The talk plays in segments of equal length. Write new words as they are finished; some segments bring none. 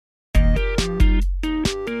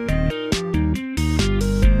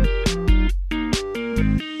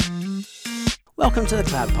Welcome to the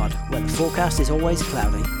Cloud Pod, where the forecast is always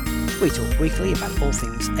cloudy. We talk weekly about all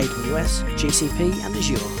things AWS, GCP, and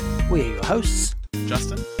Azure. We are your hosts,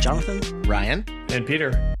 Justin, Jonathan, Ryan, and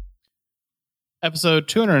Peter. Episode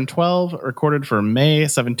 212, recorded for May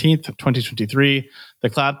 17th, 2023. The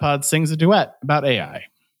Cloud Pod sings a duet about AI.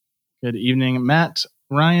 Good evening, Matt,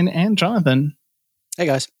 Ryan, and Jonathan. Hey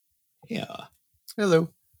guys. Yeah. Hello.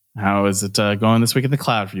 How is it going this week in the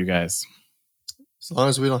cloud for you guys? As long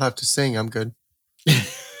as we don't have to sing, I'm good.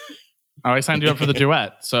 I signed you up for the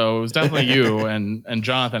duet, so it was definitely you and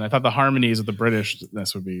Jonathan. I thought the harmonies of the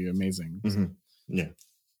Britishness would be amazing. Mm-hmm. Yeah.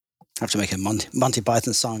 Have to make a Monty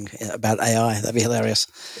Python song about AI. That'd be hilarious.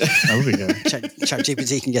 That would be good.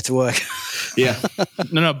 ChatGPT can get to work. Yeah.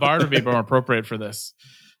 No, Bard would be more appropriate for this.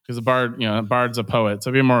 Because a bard, Bard's a poet,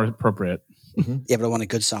 so it'd be more appropriate. Mm-hmm. Yeah, but I want a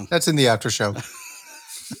good song. That's in the after show.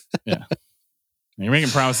 Yeah. You're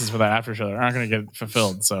making promises for that after show that aren't going to get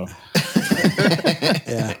fulfilled, so...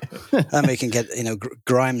 Yeah, and we can get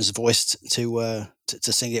Grimes voiced to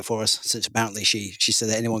sing it for us. Since apparently she said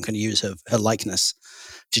that anyone can use her likeness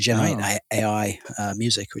to generate AI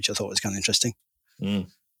music, which I thought was kind of interesting.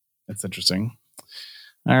 That's interesting.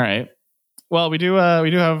 All right. Well, we do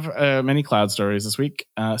have many cloud stories this week.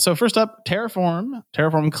 So first up,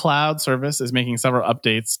 Terraform Cloud Service is making several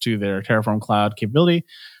updates to their Terraform Cloud capability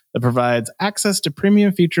that provides access to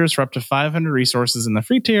premium features for up to 500 resources in the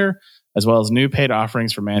free tier, as well as new paid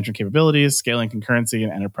offerings for management capabilities, scaling concurrency,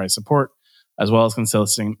 and enterprise support, as well as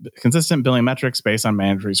consistent billing metrics based on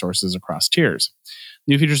managed resources across tiers.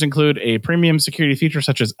 New features include a premium security feature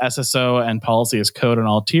such as SSO and policy as code on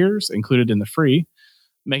all tiers included in the free,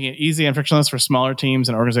 making it easy and frictionless for smaller teams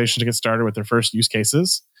and organizations to get started with their first use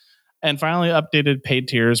cases. And finally, updated paid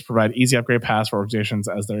tiers provide easy upgrade paths for organizations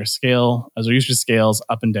as their usage scales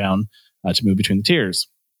up and down to move between the tiers.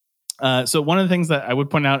 So one of the things that I would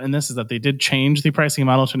point out in this is that they did change the pricing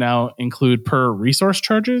model to now include per resource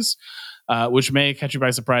charges, which may catch you by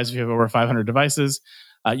surprise if you have over 500 devices.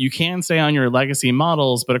 You can stay on your legacy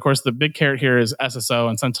models, but of course the big carrot here is SSO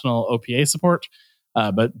and Sentinel OPA support.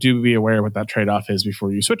 But do be aware what that trade-off is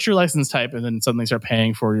before you switch your license type and then suddenly start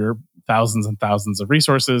paying for your thousands and thousands of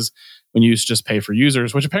resources when you used to just pay for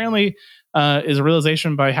users, which apparently is a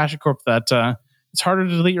realization by HashiCorp that it's harder to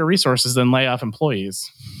delete your resources than lay off employees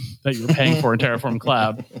that you're paying for in Terraform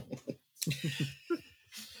Cloud.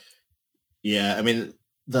 Yeah, I mean,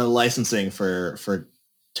 the licensing for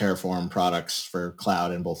Terraform products for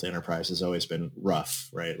cloud and both enterprise has always been rough,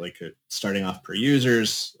 right? Like starting off per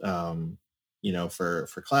users,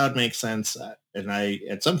 for cloud makes sense. And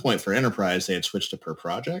at some point for enterprise, they had switched to per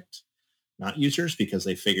project, not users, because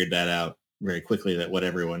they figured that out very quickly that what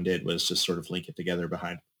everyone did was just sort of link it together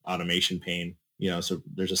behind automation pane. So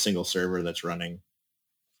there's a single server that's running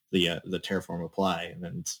the Terraform apply, and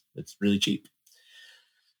then it's really cheap.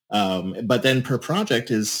 But then per project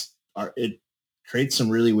it creates some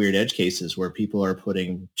really weird edge cases where people are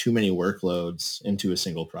putting too many workloads into a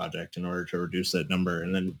single project in order to reduce that number.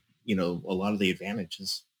 And then, a lot of the advantage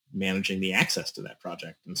is managing the access to that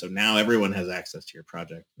project. And so now everyone has access to your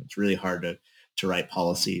project. It's really hard to write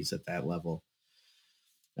policies at that level.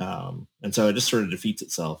 And so it just sort of defeats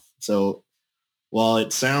itself. So while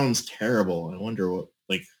it sounds terrible, I wonder what,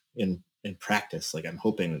 like in practice, like I'm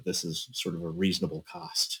hoping that this is sort of a reasonable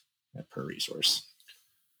cost per resource.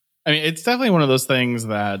 I mean, it's definitely one of those things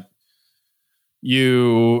that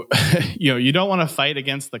you don't want to fight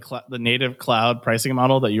against the native cloud pricing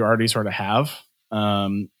model that you already sort of have.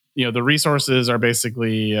 The resources are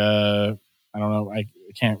basically, I don't know, I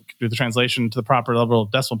can't do the translation to the proper level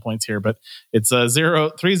of decimal points here, but it's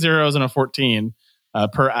 3 zeros and a 14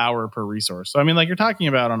 per hour per resource. So, I mean, like you're talking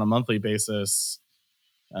about on a monthly basis.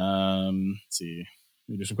 Let's see,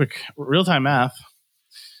 let me do some quick real-time math.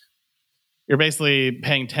 You're basically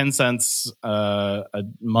paying 10 cents a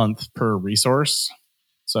month per resource.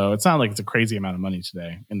 So it's not like it's a crazy amount of money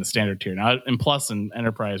today in the standard tier. Now, in Plus and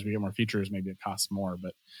Enterprise, we get more features. Maybe it costs more,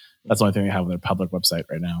 but that's the only thing they have on their public website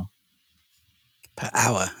right now. Per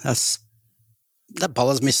hour. That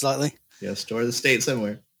bothers me slightly. Yeah, store the state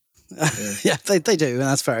somewhere. Yeah, they do, and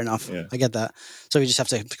that's fair enough. Yeah. I get that. So we just have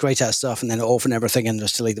to create our stuff and then orphan everything and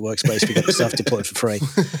just delete the workspace. We get the stuff deployed for free.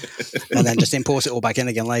 And then just import it all back in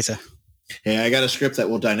again later. Hey, I got a script that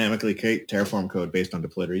will dynamically create Terraform code based on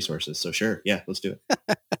deployed resources. So sure, yeah, let's do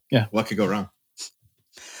it. Yeah. What could go wrong?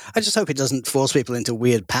 I just hope it doesn't force people into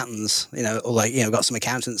weird patterns, or got some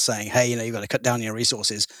accountants saying, hey, you've got to cut down your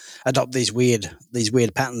resources, adopt these weird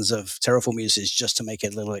patterns of Terraform usage just to make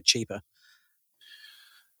it a little bit cheaper.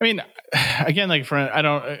 I mean, again,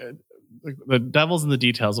 the devil's in the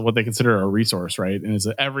details of what they consider a resource, right? And is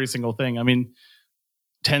it every single thing? I mean,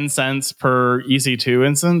 10 cents per EC2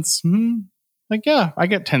 instance. Like, yeah, I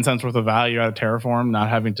get 10 cents worth of value out of Terraform, not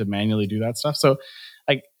having to manually do that stuff. So,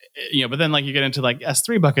 like, but then like you get into like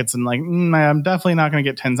S3 buckets and like, I'm definitely not going to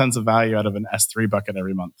get 10 cents of value out of an S3 bucket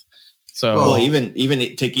every month. So, well, even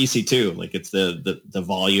take EC2, like it's the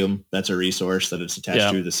volume that's a resource that it's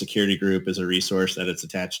attached to. The security group is a resource that it's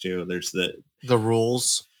attached to. There's the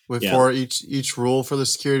rules for each rule for the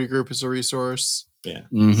security group is a resource. Yeah.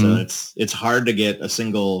 So it's hard to get a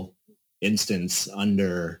single instance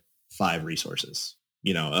under 5 resources,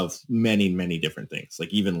 of many, many different things, like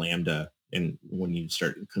even Lambda. And when you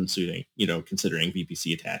start considering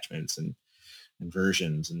VPC attachments and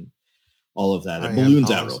versions and all of that, it balloons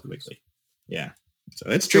out real quickly. Yeah. So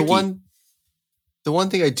it's tricky. The one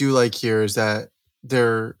thing I do like here is that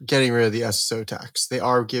they're getting rid of the SSO tax. They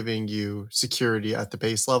are giving you security at the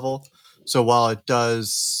base level. So while it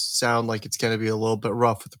does sound like it's going to be a little bit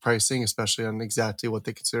rough with the pricing, especially on exactly what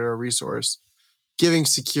they consider a resource, giving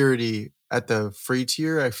security at the free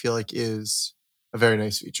tier, I feel like is a very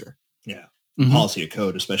nice feature. Yeah. Policy of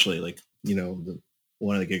code, especially like,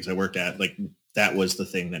 one of the gigs I worked at, like that was the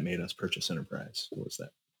thing that made us purchase Enterprise, was that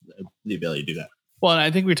the ability to do that. Well, and I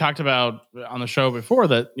think we talked about on the show before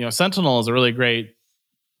that, Sentinel is a really great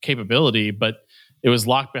capability, but it was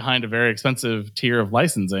locked behind a very expensive tier of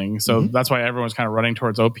licensing. So that's why everyone's kind of running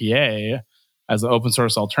towards OPA as an open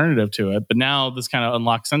source alternative to it. But now this kind of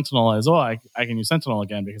unlocks Sentinel as, I can use Sentinel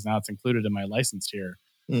again because now it's included in my license tier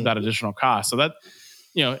without additional cost. So that,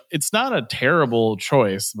 it's not a terrible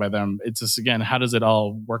choice by them. It's just, again, how does it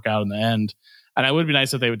all work out in the end? And it would be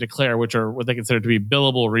nice if they would declare which are what they consider to be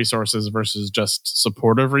billable resources versus just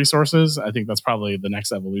supportive resources. I think that's probably the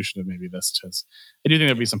next evolution of maybe this. Because I do think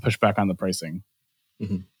there'd be some pushback on the pricing.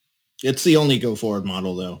 It's the only go forward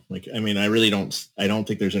model, though. Like, I mean, I don't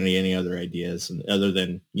think there's any other ideas, and other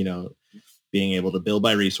than being able to bill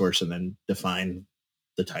by resource and then define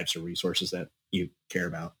the types of resources that you care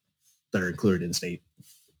about that are included in state.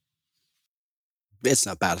 It's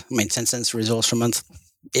not bad. I mean, 10 cents for resource per month.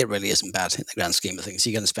 It really isn't bad in the grand scheme of things.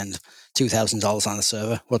 You're going to spend $2,000 on a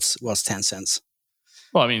server. What's 10 cents?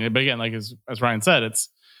 Well, I mean, but again, like as Ryan said, it's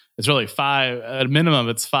really 5 at a minimum.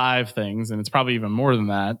 It's 5 things, and it's probably even more than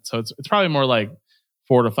that. So it's probably more like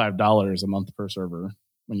 $4 to $5 a month per server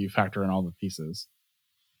when you factor in all the pieces.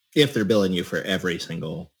 If they're billing you for every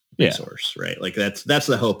single resource, right? Like that's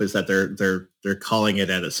the hope, is that they're calling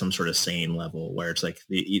it at some sort of sane level where it's like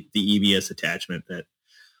the EBS attachment that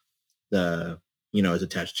is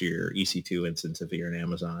attached to your EC2 instance if you're in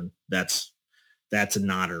Amazon. That's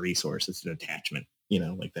not a resource. It's an attachment,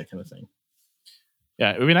 like that kind of thing.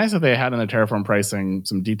 Yeah, it would be nice if they had in the Terraform pricing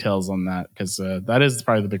some details on that, because that is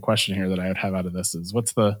probably the big question here that I would have out of this is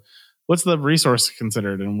what's the resource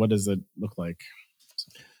considered and what does it look like?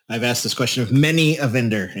 I've asked this question of many a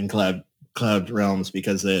vendor in cloud realms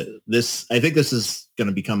because I think this is going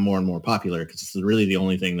to become more and more popular because it's really the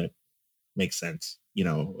only thing that makes sense.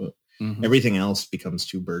 Everything else becomes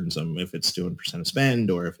too burdensome if it's doing % of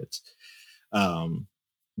spend or if it's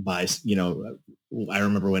by, I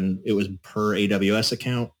remember when it was per AWS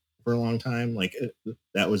account for a long time, like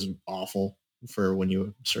that was awful for when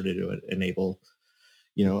you started to enable,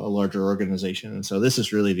 a larger organization. And so this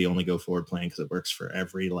is really the only go forward plan because it works for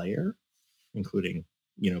every layer, including,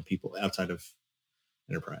 people outside of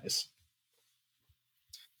enterprise.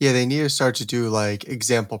 Yeah, they need to start to do like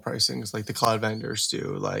example pricings like the cloud vendors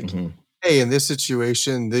do. Like, hey, in this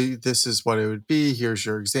situation, this is what it would be. Here's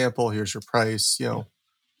your example. Here's your price,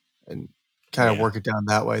 and kind of work it down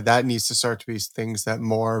that way. That needs to start to be things that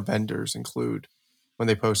more vendors include when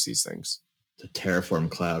they post these things. The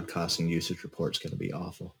Terraform cloud costing usage report is going to be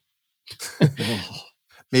awful.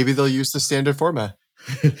 Maybe they'll use the standard format.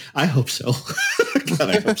 I hope so. God,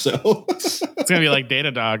 I hope so. It's going to be like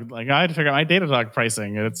Datadog. Like I had to figure out my Datadog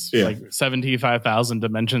pricing. It's like 75,000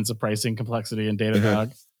 dimensions of pricing complexity in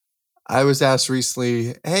Datadog. I was asked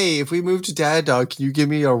recently, hey, if we move to Datadog, can you give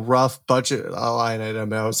me a rough budget line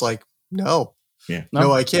item? And I was like, no. Yeah.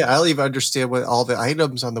 No, I can't. I don't even understand what all the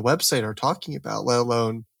items on the website are talking about, let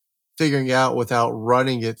alone figuring out without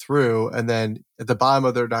running it through. And then at the bottom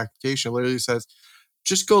of their documentation, it literally says,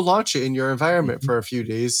 just go launch it in your environment for a few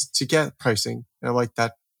days to get pricing. And I'm like,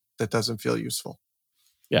 that doesn't feel useful.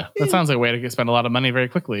 Yeah, that sounds like a way to spend a lot of money very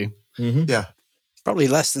quickly. Yeah. Probably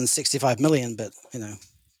less than 65 million, but,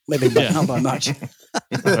 maybe not by much.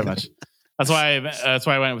 Not by much. That's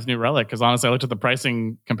why I went with New Relic, because honestly, I looked at the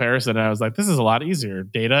pricing comparison and I was like, this is a lot easier.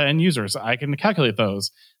 Data and users, I can calculate those.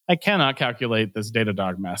 I cannot calculate this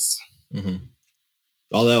Datadog mess.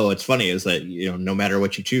 Although it's funny is that, no matter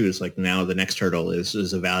what you choose, like now the next hurdle is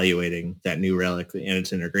evaluating that New Relic and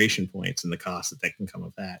its integration points and the cost that can come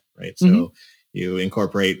of that, right? So you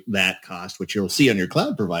incorporate that cost, which you'll see on your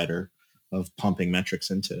cloud provider of pumping metrics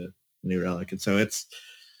into New Relic. And so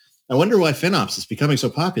I wonder why FinOps is becoming so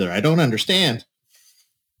popular. I don't understand.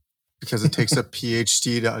 Because it takes a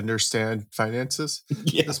PhD to understand finances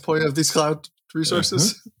at this point of these cloud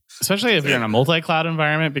resources. Especially if you're in a multi-cloud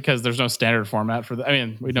environment, because there's no standard format for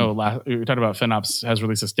we know we talked about FinOps has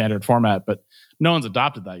released a standard format, but no one's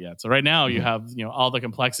adopted that yet. So right now you have, all the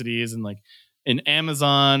complexities, and like in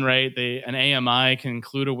Amazon, right? An AMI can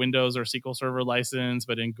include a Windows or SQL Server license,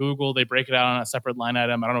 but in Google, they break it out on a separate line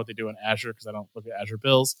item. I don't know what they do in Azure because I don't look at Azure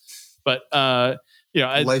bills, but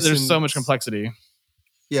there's so much complexity.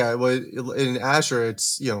 Yeah. Well, in Azure,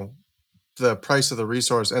 it's, the price of the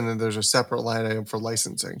resource, and then there's a separate line item for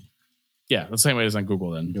licensing. Yeah, the same way as on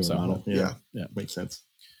Google then. Yeah, makes sense.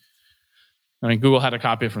 I mean, Google had to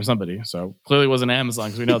copy it from somebody, so clearly it wasn't Amazon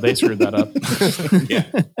because we know they screwed that up. Yeah.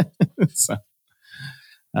 So,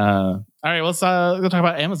 all right, let's talk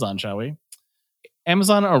about Amazon, shall we?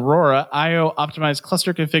 Amazon Aurora I/O optimized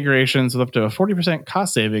cluster configurations with up to a 40%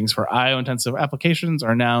 cost savings for I/O intensive applications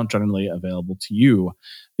are now generally available to you.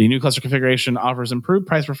 The new cluster configuration offers improved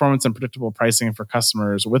price performance and predictable pricing for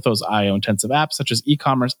customers with those I/O intensive apps, such as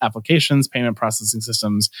e-commerce applications, payment processing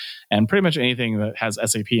systems, and pretty much anything that has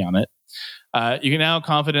SAP on it. You can now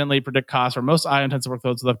confidently predict costs for most I/O intensive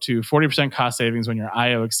workloads with up to 40% cost savings when your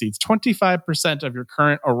I/O exceeds 25% of your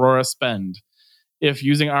current Aurora spend. If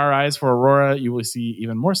using RIs for Aurora, you will see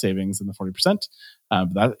even more savings than the 40%.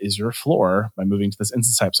 But that is your floor by moving to this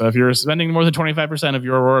instance type. So if you're spending more than 25% of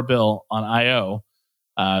your Aurora bill on I/O,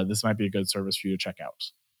 this might be a good service for you to check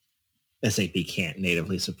out. SAP can't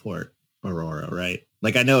natively support Aurora, right?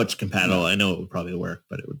 Like, I know it's compatible. I know it would probably work,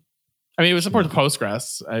 but it would. I mean, it would support the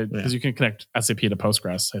Postgres because you can connect SAP to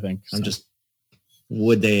Postgres, I think. So.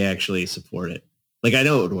 Would they actually support it? Like, I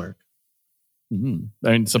know it would work. Mm-hmm.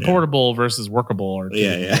 I mean, supportable versus workable.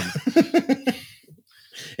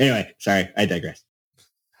 Anyway, sorry, I digress.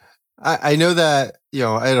 I know that,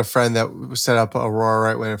 I had a friend that set up Aurora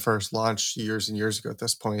right when it first launched years and years ago at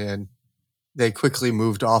this point, and they quickly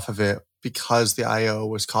moved off of it because the I/O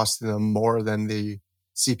was costing them more than the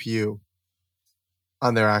CPU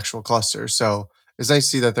on their actual cluster. So it's nice to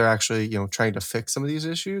see that they're actually, trying to fix some of these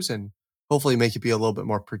issues and hopefully make it be a little bit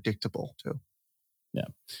more predictable too. Yeah.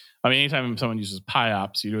 I mean, anytime someone uses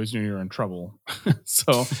PIOPS, you always know you're in trouble.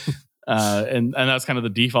 So, and that's kind of the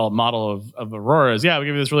default model of Aurora is, we give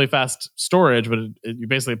you this really fast storage, but you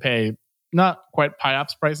basically pay not quite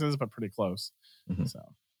PIOPS prices, but pretty close. Mm-hmm. So,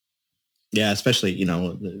 yeah, especially,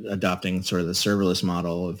 adopting sort of the serverless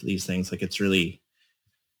model of these things, like it's really,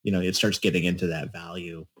 it starts getting into that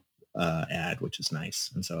value add, which is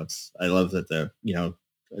nice. And so I love that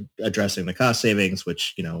addressing the cost savings,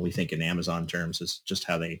 which, we think in Amazon terms is just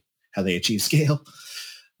how they achieve scale.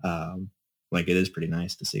 Like it is pretty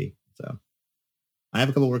nice to see. So I have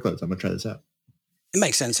a couple of workloads. I'm going to try this out. It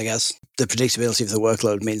makes sense, I guess. The predictability of the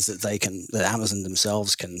workload means that that Amazon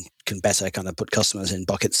themselves can better kind of put customers in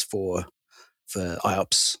buckets for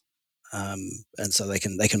IOPS. And so they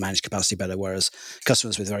can manage capacity better. Whereas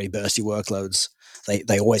customers with very bursty workloads,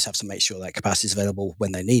 they always have to make sure that capacity is available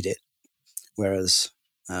when they need it. Whereas,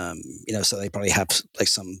 so they probably have like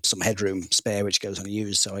some headroom spare, which goes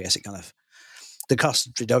unused. So I guess the cost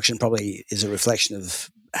reduction probably is a reflection of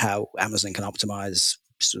how Amazon can optimize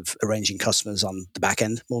sort of arranging customers on the back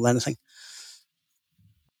end more than anything.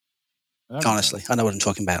 Honestly, I know what I'm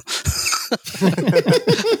talking about.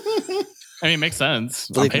 I mean, it makes sense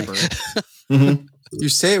on paper. Mm-hmm. You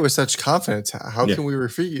say it with such confidence. How can we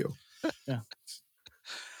refute you? Yeah,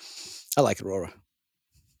 I like Aurora.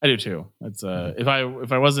 I do too. It's if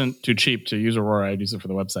I wasn't too cheap to use Aurora, I'd use it for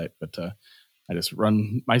the website. But I just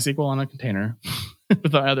run MySQL on a container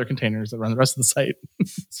with the other containers that run the rest of the site.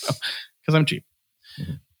 So because I'm cheap.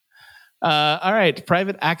 Mm-hmm. All right.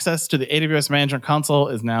 Private access to the AWS Management Console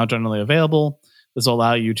is now generally available. This will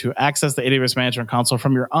allow you to access the AWS Management Console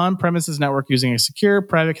from your on-premises network using a secure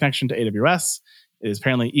private connection to AWS. It is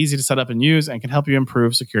apparently easy to set up and use and can help you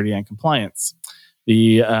improve security and compliance.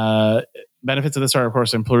 The benefits of this are, of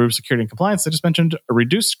course, improved security and compliance. I just mentioned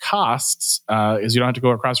reduced costs, is you don't have to go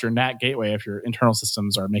across your NAT gateway if your internal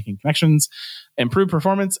systems are making connections, improved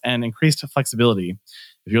performance, and increased flexibility.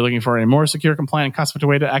 If you're looking for a more secure, compliant, cost-effective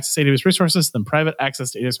way to access AWS resources, then private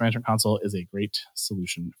access to AWS Management Console is a great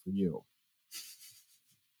solution for you.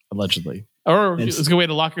 Allegedly. Or it's a good way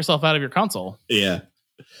to lock yourself out of your console. Yeah.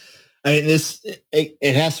 I mean,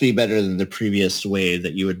 it has to be better than the previous way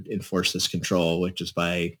that you would enforce this control, which is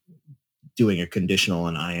by doing a conditional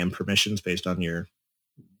on IAM permissions based on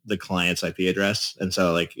the client's IP address. And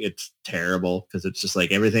so like, it's terrible because it's just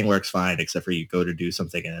like everything works fine except for you go to do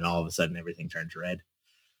something and then all of a sudden everything turns red.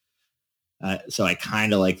 So I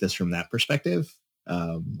kind of like this from that perspective.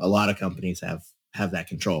 A lot of companies have that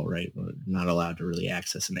control, right? We're not allowed to really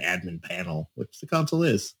access an admin panel, which the console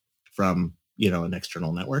is, from, an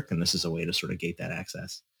external network. And this is a way to sort of gate that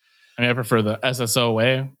access. I mean, I prefer the SSO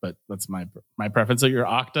way, but that's my preference. So your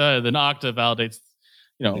Okta, then Okta validates,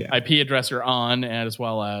 IP address you're on, and as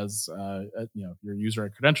well as your user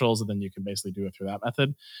credentials, and then you can basically do it through that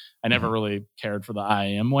method. I never really cared for the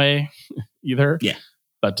IAM way either. Yeah,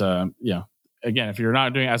 but again, if you're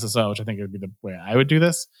not doing SSO, which I think would be the way I would do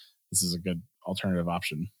this is a good alternative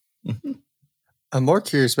option. Mm-hmm. I'm more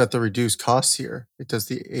curious about the reduced costs here. Does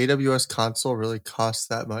the AWS console really cost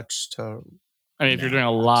that much to? I mean, if you're doing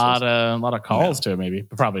a lot of calls to it, maybe,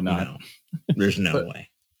 but probably not. No. There's no way.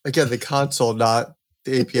 Again, the console, not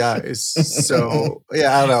the APIs. So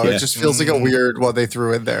yeah, I don't know. Yeah. It just feels like a weird what they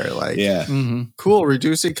threw in there. Like, cool,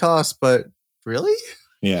 reducing costs, but really?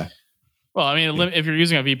 Yeah. Well, I mean, if you're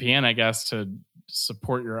using a VPN, I guess, to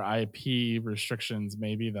support your IP restrictions,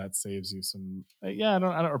 maybe that saves you some. I don't,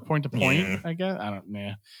 or point to point. I guess I don't.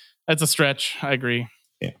 Yeah, that's a stretch. I agree.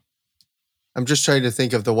 Yeah. I'm just trying to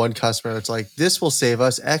think of the one customer that's like, this will save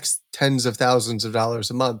us X tens of thousands of dollars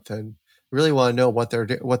a month, and really want to know what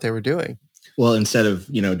they were doing. Well, instead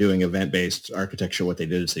of doing event-based architecture, what they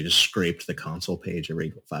did is they just scraped the console page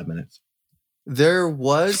every 5 minutes. There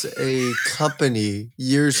was a company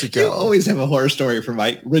years ago. You always have a horror story for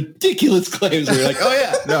my ridiculous claims where you're like, oh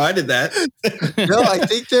yeah, no, I did that. No, I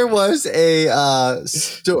think there was a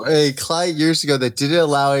client years ago that didn't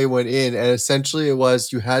allow anyone in. And essentially it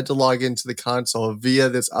was, you had to log into the console via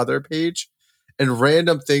this other page, and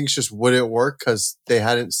random things just wouldn't work because they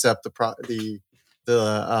hadn't set up the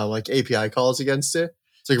API calls against it.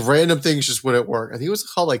 It's like random things just wouldn't work. I think it was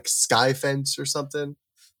called like Skyfence or something.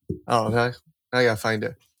 Oh, okay. I gotta find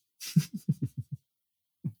it.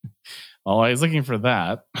 Well, I was looking for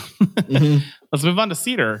that. Mm-hmm. Let's move on to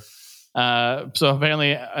Cedar. So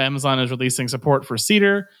apparently Amazon is releasing support for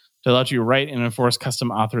Cedar to allow you to write and enforce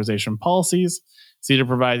custom authorization policies. Cedar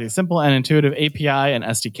provides a simple and intuitive API and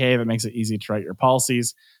SDK that makes it easy to write your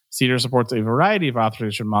policies. Cedar supports a variety of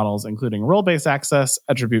authorization models, including role-based access,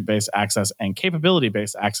 attribute-based access, and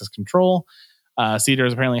capability-based access control. Cedar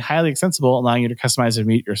is apparently highly extensible, allowing you to customize to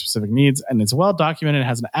meet your specific needs, and it's well documented. It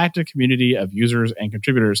has an active community of users and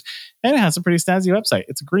contributors, and it has a pretty snazzy website.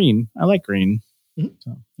 It's green. I like green. Mm-hmm.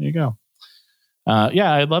 So there you go.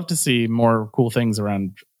 I'd love to see more cool things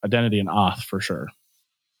around identity and auth for sure.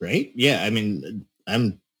 Right? Yeah, I mean,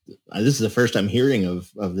 this is the first I'm hearing of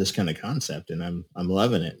this kind of concept, and I'm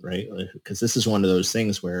loving it, right? Because this is one of those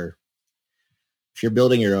things where if you're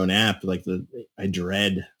building your own app, I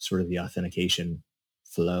dread sort of the authentication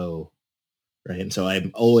flow, right? And so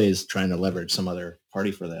I'm always trying to leverage some other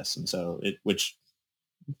party for this, and so which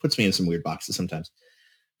puts me in some weird boxes sometimes.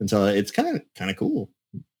 And so it's kind of cool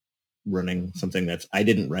running something that's I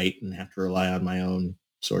didn't write and have to rely on my own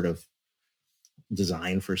sort of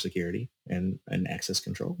design for security and access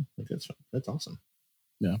control. That's awesome.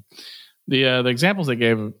 Yeah. The examples they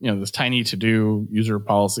gave, this tiny to-do user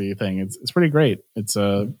policy thing, it's pretty great. It's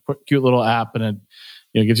a cute little app, and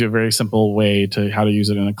it gives you a very simple way to how to use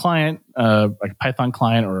it in a client, like a Python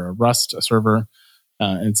client or a Rust server.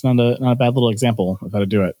 And it's not a bad little example of how to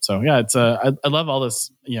do it. So yeah, it's I love all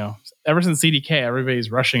this. Ever since CDK,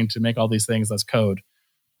 everybody's rushing to make all these things as code,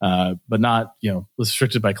 but not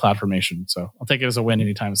restricted by CloudFormation. So I'll take it as a win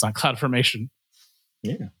anytime it's not CloudFormation.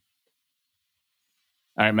 Yeah.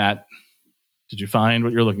 All right, Matt. Did you find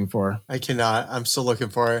what you're looking for? I cannot. I'm still looking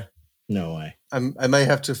for it. No way. I might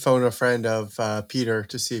have to phone a friend of Peter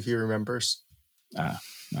to see if he remembers. All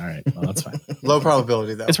right. Well, that's fine. Low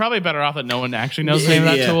probability, though. It's probably better off that no one actually knows the name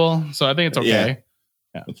of that tool. So I think it's okay.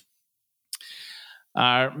 Yeah.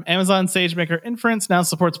 Amazon SageMaker Inference now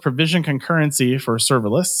supports provision concurrency for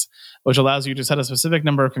serverless, which allows you to set a specific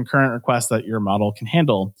number of concurrent requests that your model can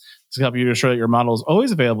handle. This will help you to ensure that your model is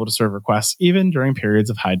always available to serve requests, even during periods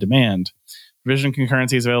of high demand. Provision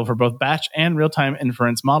concurrency is available for both batch and real-time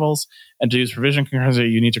inference models. And to use provision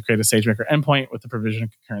concurrency, you need to create a SageMaker endpoint with the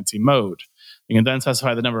provision concurrency mode. You can then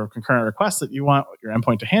specify the number of concurrent requests that you want your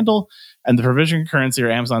endpoint to handle. And the provision concurrency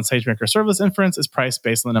or Amazon SageMaker serverless inference is priced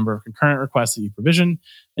based on the number of concurrent requests that you provision.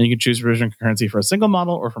 And you can choose provision concurrency for a single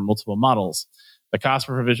model or for multiple models. The cost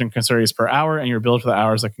per provision concurrency is per hour, and you're billed for the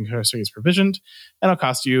hours that concurrency is provisioned. And it'll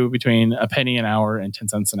cost you between a penny an hour and 10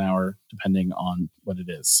 cents an hour, depending on what it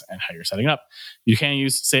is and how you're setting up. You can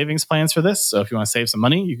use savings plans for this. So if you want to save some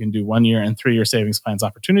money, you can do 1 year and 3 year savings plans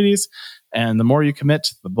opportunities. And the more you commit,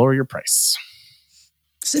 the lower your price.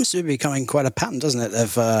 Seems to be becoming quite a pattern, doesn't it?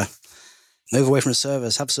 Of move away from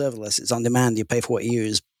servers, have serverless. It's on demand. You pay for what you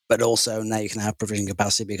use, but also now you can have provision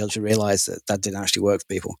capacity because we realized that didn't actually work for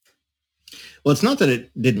people. Well, it's not that it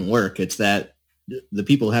didn't work. It's that the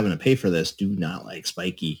people having to pay for this do not like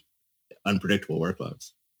spiky, unpredictable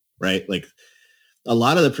workloads, right? Like a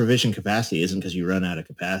lot of the provision capacity isn't because you run out of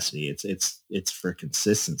capacity. It's for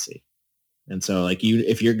consistency. And so like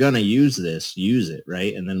if you're going to use this, use it,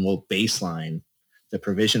 right? And then we'll baseline the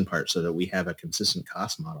provision part so that we have a consistent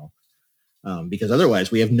cost model. Because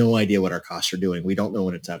otherwise we have no idea what our costs are doing. We don't know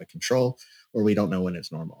when it's out of control or we don't know when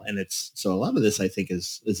it's normal. And so a lot of this I think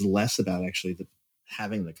is less about actually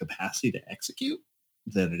having the capacity to execute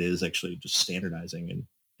than it is actually just standardizing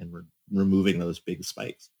and removing those big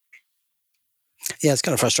spikes. Yeah, it's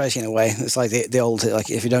kind of frustrating in a way. It's like the old, like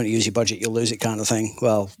if you don't use your budget, you'll lose it kind of thing.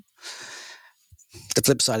 Well, the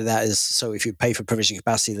flip side of that is, so if you pay for provision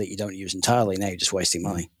capacity that you don't use entirely, now you're just wasting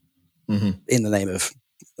money in the name of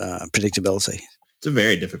predictability. It's a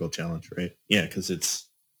very difficult challenge, right? Yeah, because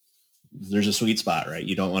there's a sweet spot, right?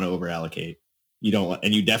 You don't want to over allocate. You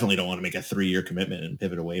definitely don't want to make a 3-year commitment and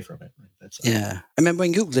pivot away from it. Right? Yeah, I remember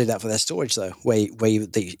when Google did that for their storage, though, where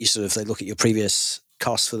they look at your previous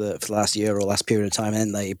costs for the last year or last period of time, and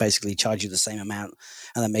then they basically charge you the same amount,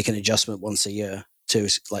 and then make an adjustment once a year to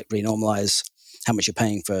like renormalize how much you're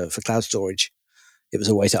paying for cloud storage. It was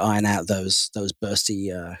a way to iron out those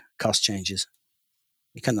bursty cost changes.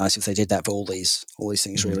 It'd be kind of nice if they did that for all these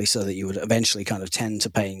things, really, so that you would eventually kind of tend to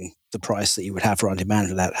paying the price that you would have for on demand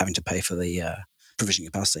without having to pay for the provision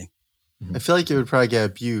capacity. I feel like it would probably get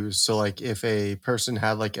abused. So like if a person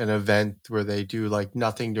had like an event where they do like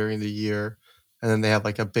nothing during the year and then they have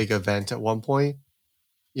like a big event at one point,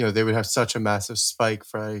 they would have such a massive spike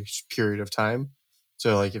for a period of time.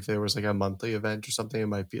 So like if there was like a monthly event or something, it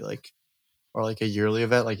might be like, or like a yearly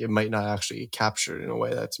event, like it might not actually capture it in a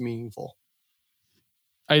way that's meaningful.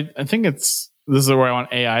 I think this is where I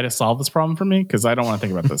want AI to solve this problem for me, because I don't want to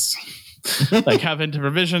think about this. Like having to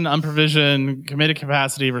provision, unprovision, committed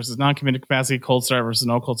capacity versus non-committed capacity, cold start versus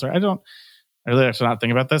no cold start. I really have to not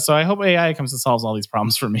think about this. So I hope AI comes and solves all these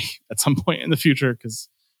problems for me at some point in the future, because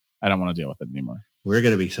I don't want to deal with it anymore. We're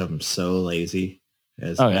going to become so lazy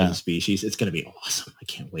as a species. It's going to be awesome. I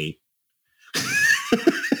can't wait.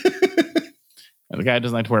 The guy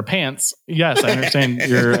doesn't like to wear pants. Yes, I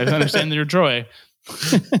understand your joy.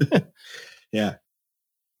 Yeah.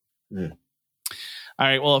 All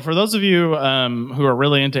right. Well, for those of you who are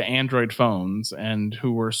really into Android phones and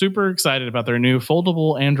who were super excited about their new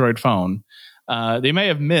foldable Android phone, they may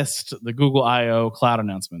have missed the Google I/O cloud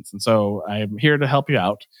announcements. And so I'm here to help you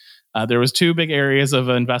out. There was 2 big areas of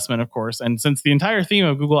investment, of course. And since the entire theme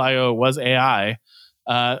of Google I/O was AI,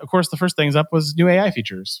 of course, the first things up was new AI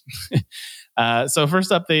features. So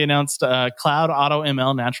first up, they announced Cloud Auto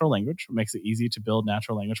ML natural language, which makes it easy to build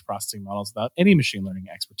natural language processing models without any machine learning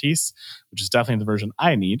expertise, which is definitely the version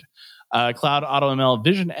I need. Cloud Auto ML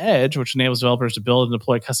Vision Edge, which enables developers to build and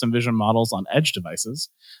deploy custom vision models on edge devices.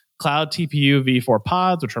 Cloud TPU V4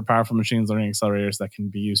 pods, which are powerful machine learning accelerators that can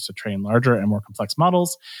be used to train larger and more complex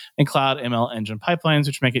models. And Cloud ML Engine pipelines,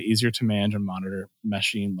 which make it easier to manage and monitor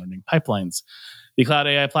machine learning pipelines. The Cloud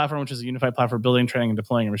AI Platform, which is a unified platform for building, training, and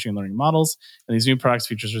deploying machine learning models. And these new products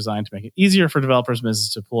features are designed to make it easier for developers and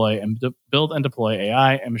businesses to deploy and build and deploy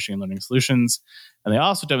AI and machine learning solutions. And they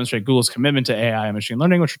also demonstrate Google's commitment to AI and machine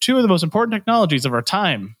learning, which are 2 of the most important technologies of our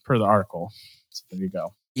time, per the article. So there you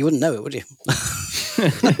go. You wouldn't know it, would you?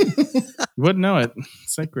 You wouldn't know it.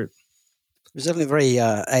 Secret. It was definitely very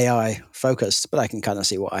AI focused, but I can kind of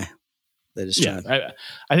see why. They're just trying.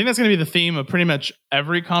 I think that's going to be the theme of pretty much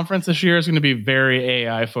every conference this year is going to be very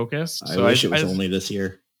AI focused. I wish it was only this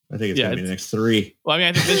year. I think it's going to be the next 3. Well, I mean,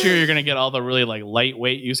 I think this year you're going to get all the really like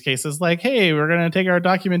lightweight use cases, like, hey, we're going to take our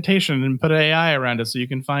documentation and put AI around it so you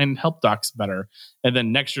can find help docs better. And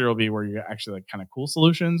then next year will be where you actually like kind of cool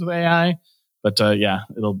solutions with AI. But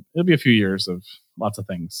it'll be a few years of lots of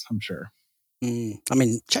things, I'm sure. I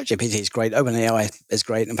mean, ChatGPT is great. OpenAI is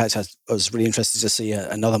great. In fact, I was really interested to see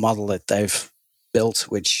another model that they've built,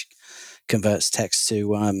 which converts text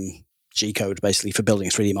to G-code, basically for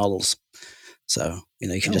building 3D models. So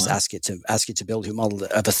you can ask it to build your model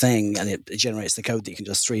of a thing, and it generates the code that you can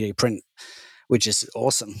just 3D print, which is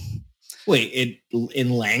awesome. Wait,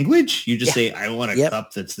 in language, you just say, "I want a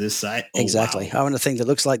cup that's this size." Oh, exactly. Wow. I want a thing that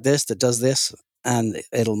looks like this, that does this. and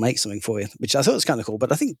it'll make something for you, which I thought was kind of cool.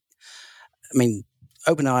 But I mean,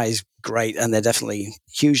 OpenAI is great, and they're definitely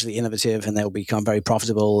hugely innovative, and they'll become very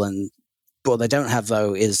profitable. And what they don't have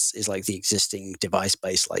though is like the existing device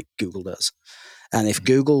base like Google does. And if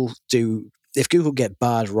Google get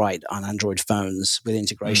Bard right on Android phones with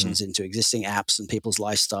integrations into existing apps and people's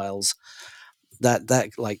lifestyles, that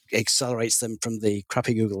like accelerates them from the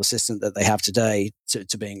crappy Google Assistant that they have today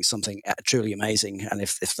to being something truly amazing. And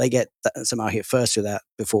if they get somehow hit first with that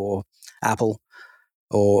before Apple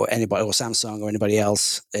or anybody or Samsung or anybody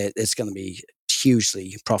else, it's going to be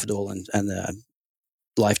hugely profitable and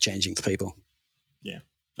life-changing for people. Yeah,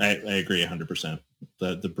 I agree 100%.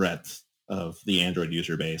 The breadth of the Android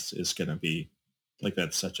user base is going to be like,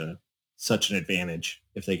 that's such an advantage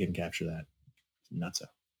if they can capture that. Nuts.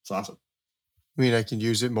 It's awesome. I mean, I can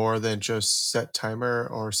use it more than just set timer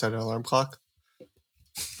or set an alarm clock.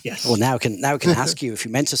 Yes. Well, now it can ask you if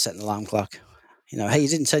you meant to set an alarm clock. Hey, you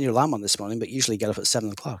didn't turn your alarm on this morning, but usually get up at 7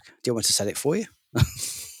 o'clock. Do you want me to set it for you?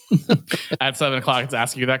 At 7 o'clock, it's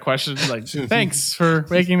asking you that question. Like, thanks for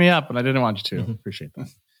waking me up, and I didn't want you to. Appreciate that.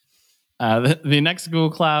 The next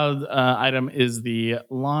Google Cloud item is the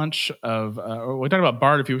launch of, we talked about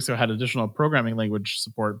Bard a few weeks ago, had additional programming language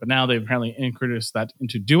support, but now they've apparently introduced that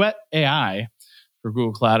into Duet AI for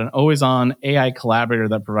Google Cloud, an always-on AI collaborator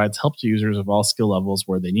that provides help to users of all skill levels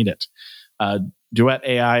where they need it. Duet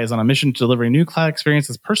AI is on a mission to deliver a new cloud experience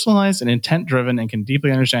that's personalized and intent-driven and can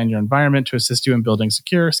deeply understand your environment to assist you in building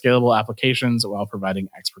secure, scalable applications while providing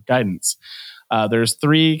expert guidance. There's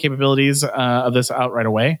 3 capabilities of this out right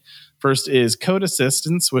away. First is code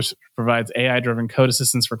assistance, which provides AI-driven code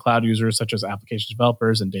assistance for cloud users such as application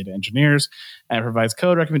developers and data engineers, and it provides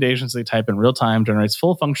code recommendations they type in real time, generates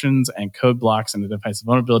full functions and code blocks, and identifies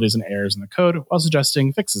vulnerabilities and errors in the code while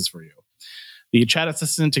suggesting fixes for you. The chat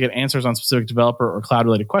assistant to get answers on specific developer or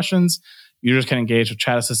cloud-related questions. Users can engage with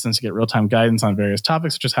chat assistants to get real-time guidance on various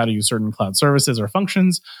topics, such as how to use certain cloud services or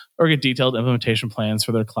functions, or get detailed implementation plans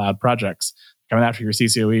for their cloud projects. Coming after your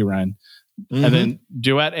CCOE, Ryan. And then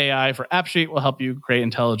Duet AI for AppSheet will help you create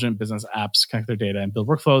intelligent business apps, connect their data, and build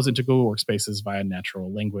workflows into Google Workspaces via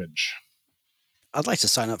natural language. I'd like to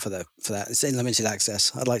sign up for that. It's in limited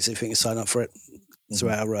access. I'd like to see if we can sign up for it through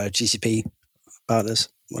our GCP partners,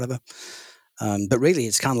 whatever. But really,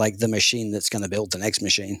 it's kind of like the machine that's going to build the next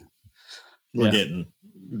machine. We're laying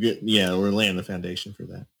the foundation for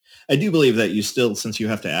that. I do believe that you still, since you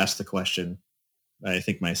have to ask the question, I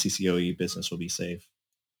think my CCOE business will be safe.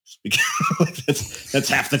 That's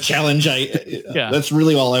half the challenge. That's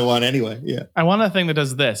really all I want anyway. Yeah. I want a thing that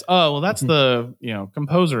does this. Oh, well, that's the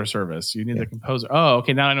composer service. You need the composer. Oh,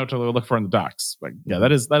 okay. Now I know what to look for in the docs. Like,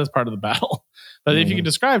 that is part of the battle. But if you can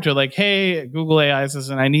describe to it, like, hey, Google AI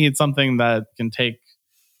assistant, I need something that can take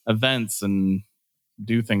events and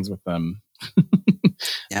do things with them.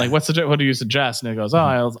 Like, what do you suggest? And it goes,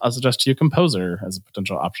 I'll suggest to you composer as a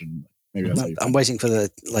potential option. Maybe that's how you I'm waiting for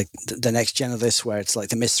the next gen of this, where it's like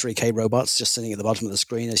the Miss 3K robots just sitting at the bottom of the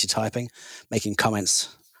screen as you're typing, making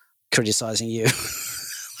comments, criticizing you.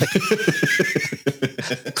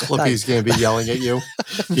 Clippy's going to be yelling at you.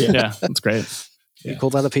 Yeah, that's great. You call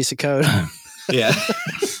that a piece of code? Yeah.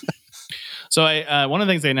 So one of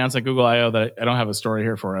the things they announced at Google I/O that I don't have a story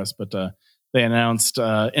here for us, but they announced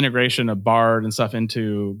integration of Bard and stuff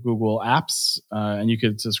into Google Apps, and you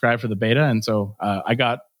could subscribe for the beta. And so I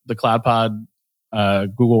got the CloudPod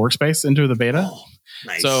Google Workspace into the beta. Oh,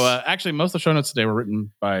 nice. So actually, most of the show notes today were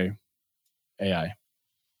written by AI.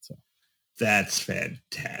 So that's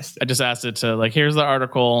fantastic. I just asked it to here's the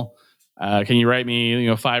article. Can you write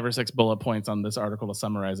me 5 or 6 bullet points on this article to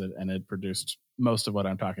summarize it? And it produced most of what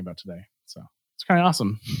I'm talking about today. So it's kind of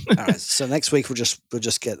awesome. All right. So next week we'll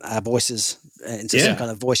just get our voices into some kind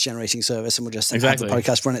of voice generating service, and we'll just have the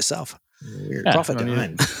podcast run itself. Weird. Profit.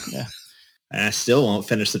 Yeah. And I still won't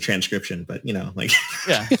finish the transcription, but yeah.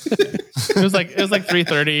 It was like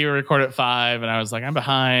 3:30. We record at 5, and I was like, I'm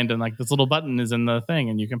behind, and this little button is in the thing,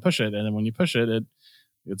 and you can push it, and then when you push it,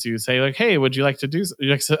 it's you say hey, would you like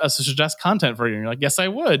to suggest content for you? And you're like, yes, I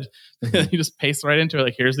would. You just paste right into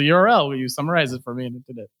it. Here's the URL. Will you summarize it for me? And it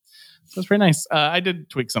did it. So it's pretty nice. I did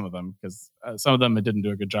tweak some of them because some of them it didn't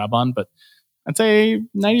do a good job on, but I'd say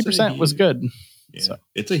 90% was good. Yeah, so.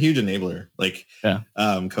 It's a huge enabler.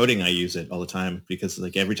 Coding, I use it all the time because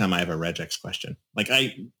every time I have a regex question,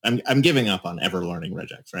 I'm giving up on ever learning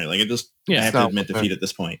regex, right? I have to admit defeat at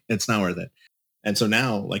this point. It's not worth it. And so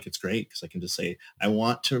now it's great because I can just say, I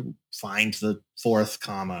want to find the 4th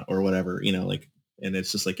comma or whatever, and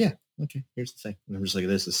it's just okay, here's the thing. And I'm just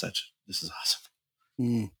this is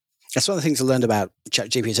awesome. That's one of the things I learned about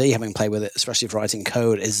ChatGPT, having played with it, especially for writing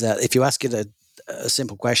code, is that if you ask it a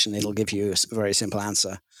simple question, it'll give you a very simple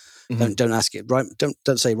answer. Mhm. Don't ask it.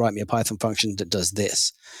 Don't say write me a Python function that does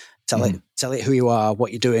this. Tell it who you are,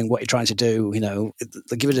 what you're doing, what you're trying to do.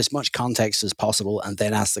 Give it as much context as possible, and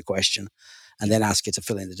then ask the question, and then ask it to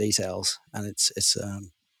fill in the details. And it's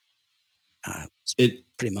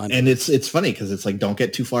pretty mind-blowing. And it's funny because it's like, don't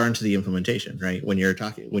get too far into the implementation, right? When you're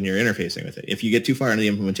interfacing with it, if you get too far into the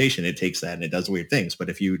implementation, it takes that and it does weird things. But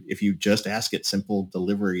if you just ask it simple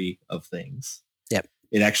delivery of things,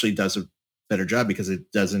 it actually does a better job because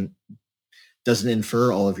it doesn't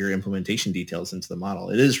infer all of your implementation details into the model.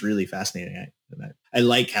 It is really fascinating. I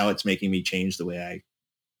like how it's making me change the way I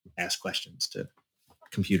ask questions to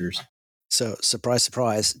computers. So surprise,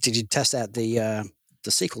 surprise. Did you test out the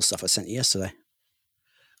SQL stuff I sent you yesterday?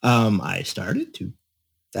 I started to.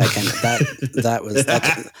 That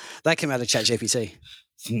came out of ChatGPT.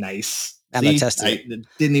 Nice. And I tested it. I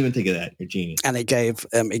didn't even think of that. You're genius. And it gave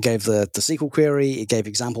the SQL query. It gave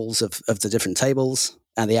examples of the different tables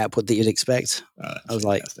and the output that you'd expect. I was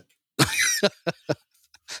fantastic.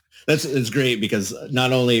 It's great because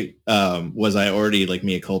not only was I already like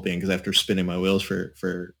mea culpaing because after spinning my wheels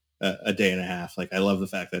for a day and a half, like I love the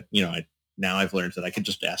fact that now I've learned that I can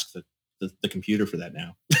just ask the computer for that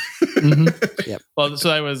now. Mm-hmm. Yep. Well, so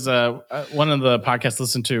I was one of the podcasts I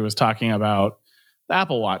listened to was talking about the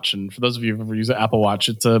Apple Watch, and for those of you who've ever used the Apple Watch,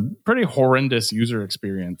 it's a pretty horrendous user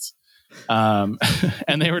experience. And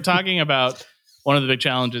they were talking about one of the big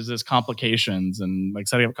challenges is complications and like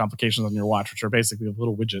setting up complications on your watch, which are basically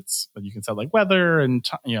little widgets that you can set like weather and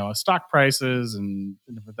stock prices and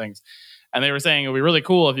different things. And they were saying it would be really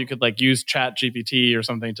cool if you could like use Chat GPT or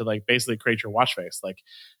something to like basically create your watch face. Like,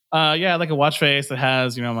 like a watch face that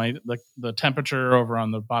has, my the temperature over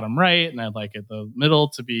on the bottom right, and I'd like it the middle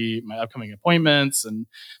to be my upcoming appointments, and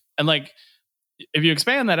like if you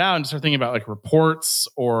expand that out and start thinking about like reports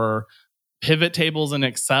or pivot tables in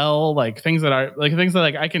Excel, like things that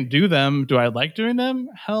I can do them. Do I like doing them?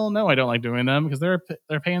 Hell no, I don't like doing them because they're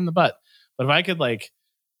a pain in the butt. But if I could like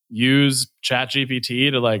use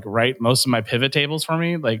ChatGPT to like write most of my pivot tables for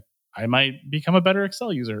me, like I might become a better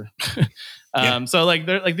Excel user. So like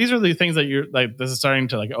they're like these are the things that you're like this is starting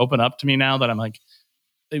to like open up to me now that I'm like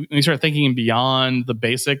when you start thinking beyond the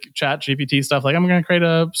basic ChatGPT stuff, like I'm going to create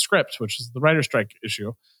a script, which is the writer's strike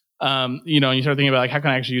issue. And you start thinking about like how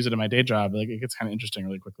can I actually use it in my day job? Like it gets kind of interesting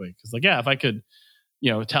really quickly because like if I could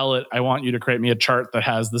tell it I want you to create me a chart that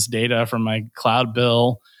has this data from my cloud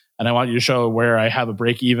bill and I want you to show where I have a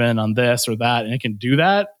break even on this or that, and it can do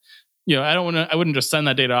that. I wouldn't just send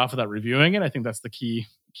that data off without reviewing it. I think that's the key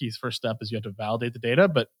first step is you have to validate the data.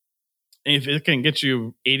 But if it can get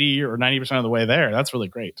you 80 or 90% of the way there, that's really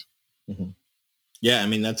great. Mm-hmm. Yeah, I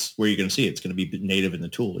mean, that's where you're going to see it. It's going to be native in the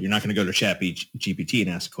tool. You're not going to go to ChatGPT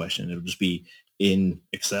and ask a question. It'll just be in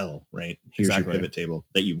Excel, right? Here's your pivot table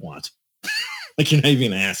that you want. Like you're not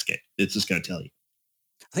even going to ask it. It's just going to tell you.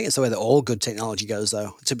 I think it's the way that all good technology goes,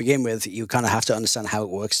 though. To begin with, you kind of have to understand how it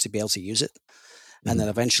works to be able to use it. And then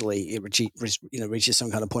eventually it reaches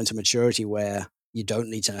some kind of point of maturity where you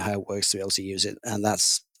don't need to know how it works to be able to use it. And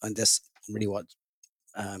that's really what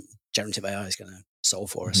generative AI is going to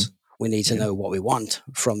solve for us. We need to know what we want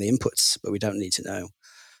from the inputs, but we don't need to know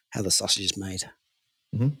how the sausage is made.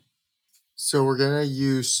 Mm-hmm. So we're going to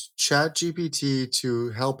use ChatGPT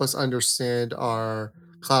to help us understand our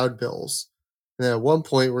cloud bills. And then at one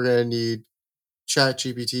point, we're going to need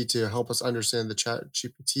ChatGPT to help us understand the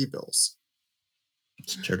ChatGPT bills.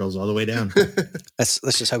 It's turtles all the way down. Let's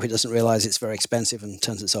just hope it doesn't realize it's very expensive and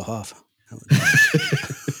turns itself off.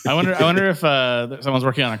 I wonder if someone's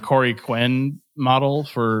working on a Corey Quinn model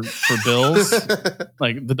for bills.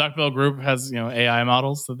 Like the Duckbill Group has AI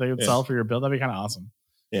models that they would sell for your bill. That'd be kind of awesome.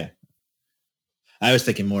 Yeah, I was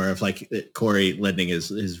thinking more of like Corey lending his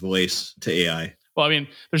voice to AI. Well, I mean,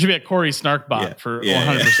 there should be a Corey Snark bot for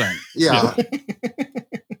 100%. Yeah.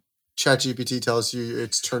 ChatGPT tells you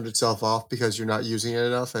it's turned itself off because you're not using it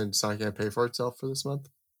enough and it's not going to pay for itself for this month.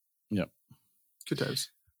 Yep. Good times.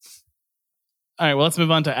 All right, well, let's move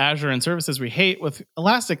on to Azure and services we hate with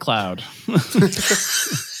Elastic Cloud.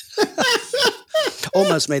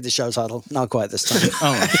 Almost made the show title. Not quite this time.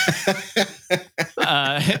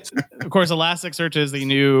 Of course, Elasticsearch is the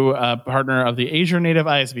new partner of the Azure native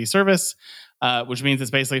ISV service, which means it's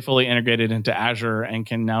basically fully integrated into Azure and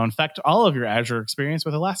can now infect all of your Azure experience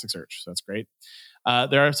with Elasticsearch. So that's great.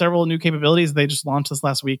 There are several new capabilities they just launched this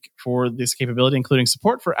last week for this capability, including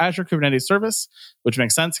support for Azure Kubernetes Service, which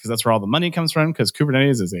makes sense because that's where all the money comes from, because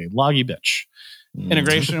Kubernetes is a loggy bitch.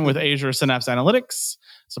 Integration with Azure Synapse Analytics,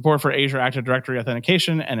 support for Azure Active Directory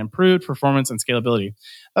authentication, and improved performance and scalability.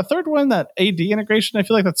 The third one, that AD integration, I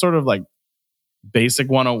feel like that's sort of like basic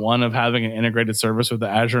 101 of having an integrated service with the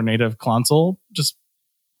Azure native console. Just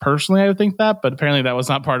personally, I would think that, but apparently that was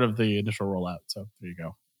not part of the initial rollout. So there you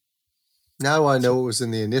go. Now I want to know what was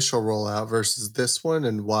in the initial rollout versus this one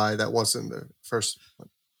and why that wasn't the first one.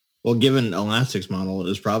 Well, given Elastic's model, it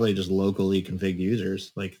was probably just locally configured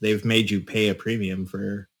users. Like they've made you pay a premium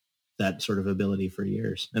for that sort of ability for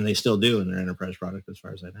years, and they still do in their enterprise product, as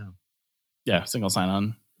far as I know. Yeah, single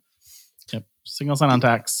sign-on. Yep, single sign-on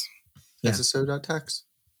tax. Yeah. SSO.tax.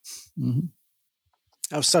 Mm-hmm.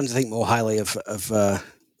 I was starting to think more highly of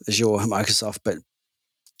Azure and Microsoft, but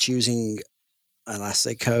choosing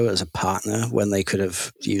Elastico as a partner when they could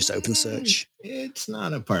have used OpenSearch. It's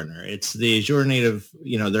not a partner. It's the Azure native.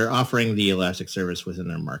 They're offering the Elastic service within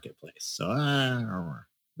their marketplace. So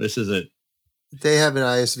this is a. They have an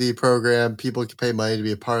ISV program. People can pay money to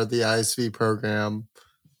be a part of the ISV program.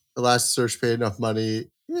 Elasticsearch paid enough money.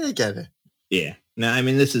 Yeah, I get it. Yeah. No, I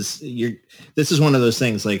mean, this is one of those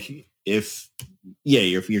things. Like if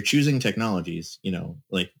you're choosing technologies,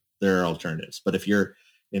 like there are alternatives. But if you're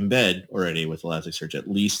in bed already with Elasticsearch, at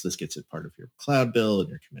least this gets it part of your cloud bill and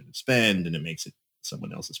your committed spend, and it makes it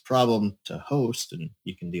someone else's problem to host, and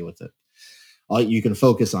you can deal with it. You can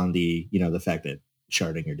focus on the fact that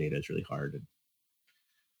sharding your data is really hard, and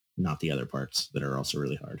not the other parts that are also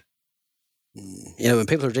really hard. When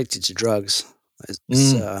people are addicted to drugs,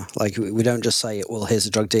 it's like we don't just say, well, here's a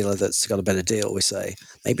drug dealer that's got a better deal. We say,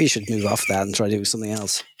 maybe you should move off that and try to do something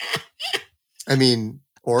else. I mean,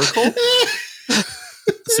 Oracle?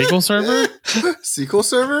 SQL Server? SQL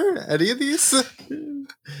Server? Any of these?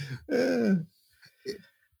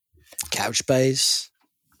 Couchbase.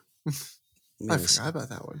 I forgot about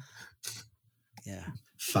that one. Yeah.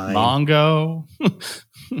 Fine. Mongo?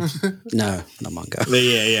 No, not Mongo.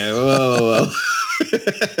 Yeah. Whoa.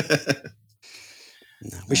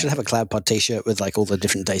 No, we should have a CloudPod t-shirt with like all the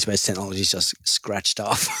different database technologies just scratched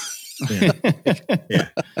off. Yeah.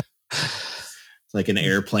 It's like an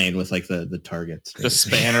airplane with like the targets. Right? Just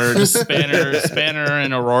Spanner,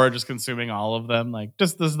 and Aurora just consuming all of them. Like,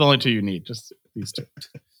 just this is the only two you need. Just these two.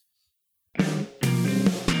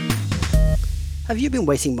 Have you been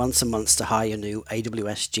waiting months and months to hire your new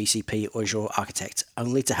AWS, GCP, or Azure architect,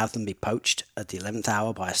 only to have them be poached at the 11th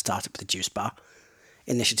hour by a startup with a juice bar?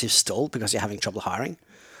 Initiatives stalled because you're having trouble hiring?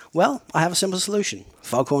 Well, I have a simple solution: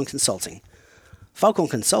 Foghorn Consulting. Foghorn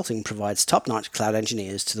Consulting provides top-notch cloud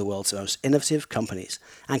engineers to the world's most innovative companies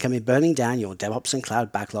and can be burning down your DevOps and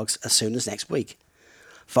cloud backlogs as soon as next week.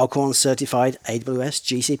 Foghorn certified AWS,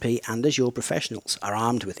 GCP, and Azure professionals are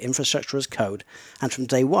armed with infrastructure as code, and from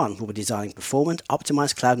day one will be designing performant,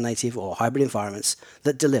 optimized cloud-native or hybrid environments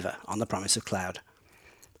that deliver on the promise of cloud.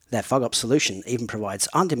 Their FogOps solution even provides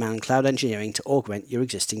on-demand cloud engineering to augment your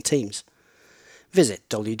existing teams. Visit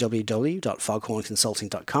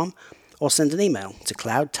www.foghornconsulting.com or send an email to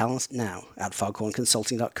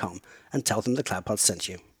cloudtalentnow@foghornconsulting.com and tell them the CloudPod sent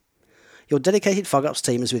you. Your dedicated FogOps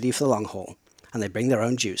team is with you for the long haul, and they bring their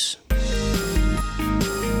own juice.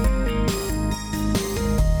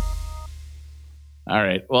 All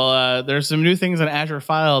right. Well, there's some new things in Azure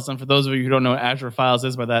Files. And for those of you who don't know what Azure Files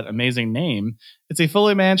is by that amazing name, it's a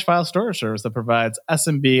fully managed file storage service that provides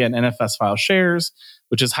SMB and NFS file shares,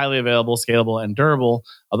 which is highly available, scalable, and durable.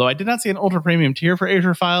 Although I did not see an ultra premium tier for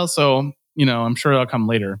Azure Files, so I'm sure it'll come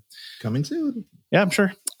later. Coming soon. Yeah, I'm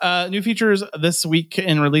sure. New features this week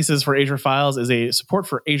in releases for Azure Files is a support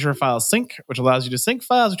for Azure File Sync, which allows you to sync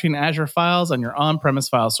files between Azure Files and your on-premise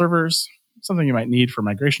file servers, something you might need for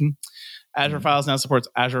migration. Azure Files now supports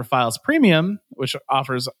Azure Files Premium, which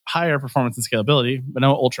offers higher performance and scalability, but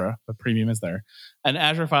no Ultra, but Premium is there. And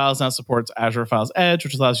Azure Files now supports Azure Files Edge,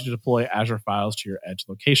 which allows you to deploy Azure Files to your edge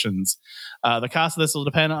locations. The cost of this will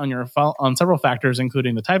depend on several factors,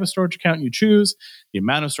 including the type of storage account you choose, the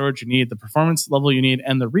amount of storage you need, the performance level you need,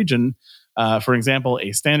 and the region. For example,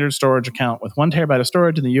 a standard storage account with 1 terabyte of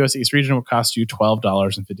storage in the US East region will cost you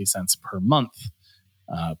 $12.50 per month.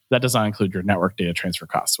 That does not include your network data transfer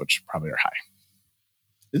costs, which probably are high.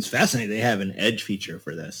 It's fascinating they have an edge feature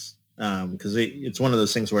for this, because it's one of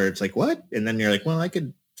those things where it's like, what? And then you're like, well, I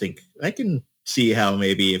can see how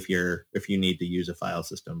maybe if you need to use a file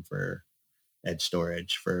system for edge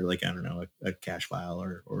storage for, like, I don't know, a cache file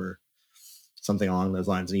or something along those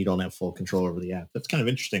lines, and you don't have full control over the app. That's kind of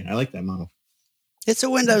interesting. I like that model. It's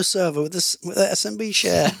a Windows server with an SMB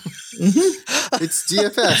share. It's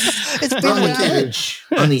DFS. It's been around.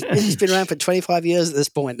 It's been around for 25 years at this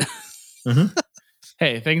point. Mm-hmm.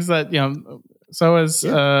 Hey, things that, so is,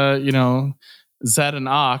 Zed and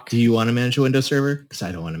Ock. Do you want to manage a Windows server? Because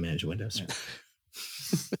I don't want to manage a Windows server.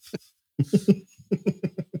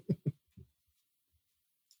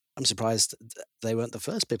 I'm surprised they weren't the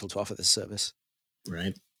first people to offer this service.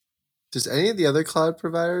 Right. Does any of the other cloud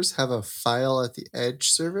providers have a file at the edge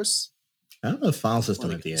service? I don't know the file system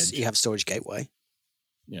Well, at the edge. you have storage gateway.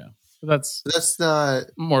 Yeah. That's not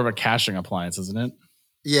more of a caching appliance, isn't it?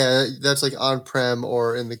 Yeah, that's like on-prem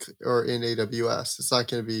or in AWS. It's not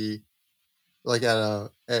going to be like at a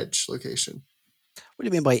edge location. What do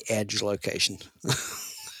you mean by edge location?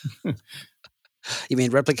 You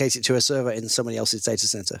mean replicate it to a server in somebody else's data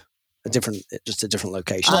center? Just a different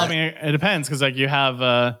location. Well, I mean, it depends because like you have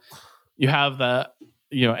the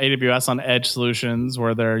AWS on edge solutions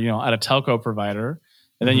where they're at a telco provider,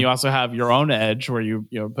 and then you also have your own edge where you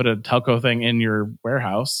put a telco thing in your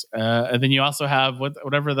warehouse, and then you also have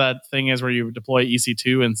whatever that thing is where you deploy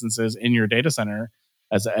EC2 instances in your data center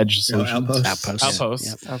as an edge solution.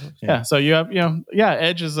 Outposts. Yeah. So you have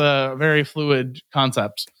edge is a very fluid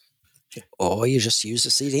concept. Or you just use the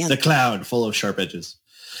CDN. The cloud full of sharp edges.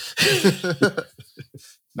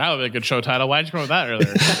 That would be a good show title. Why did you come up with that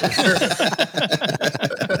earlier?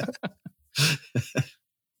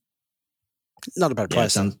 Not a bad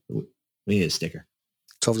price. We need a sticker.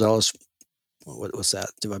 $12. What's that?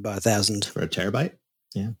 Divided by 1,000 for a terabyte?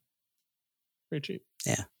 Yeah. Pretty cheap.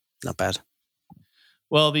 Yeah, not bad.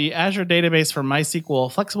 Well, the Azure database for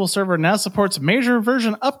MySQL Flexible Server now supports major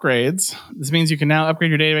version upgrades. This means you can now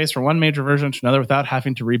upgrade your database from one major version to another without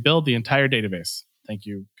having to rebuild the entire database. Thank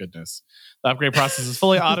you, goodness. The upgrade process is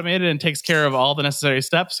fully automated and takes care of all the necessary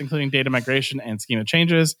steps, including data migration and schema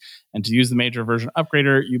changes. And to use the major version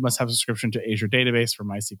upgrader, you must have a subscription to Azure database for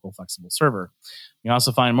MySQL Flexible Server. You can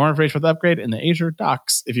also find more information about the upgrade in the Azure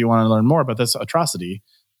docs if you want to learn more about this atrocity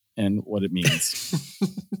and what it means.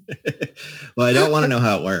 Well, I don't want to know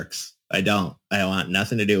how it works. I want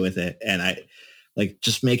nothing to do with it. And I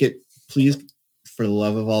just make it, please, for the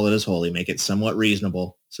love of all that is holy, make it somewhat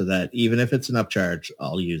reasonable so that even if it's an upcharge,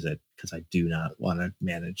 I'll use it because I do not want to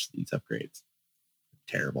manage these upgrades.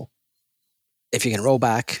 Terrible. If you can roll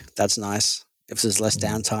back, that's nice. If there's less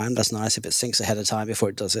downtime, that's nice. If it syncs ahead of time before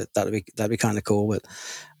it does it, that'd be kind of cool. But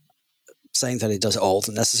saying that it does all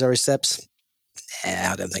the necessary steps,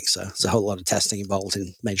 I don't think so. There's a whole lot of testing involved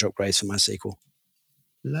in major upgrades for MySQL.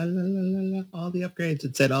 La, la, la, la, la. All the upgrades.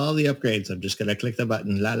 It said all the upgrades. I'm just going to click the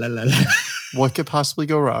button. La, la, la, la. What could possibly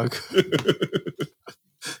go wrong?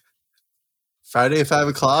 Friday at 5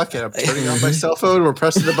 o'clock, and I'm turning on my cell phone. We're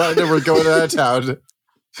pressing the button, and we're going out of town.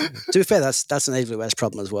 To be fair, that's an AWS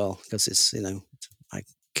problem as well, because it's, I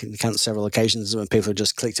can count several occasions when people have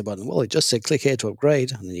just clicked a button. Well, it just said click here to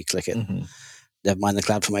upgrade, and then you click it. Mm-hmm. Never mind the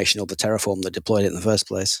CloudFormation or the Terraform that deployed it in the first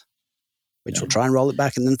place, which will try and roll it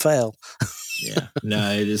back and then fail. Yeah,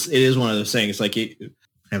 no, it is one of those things. Like you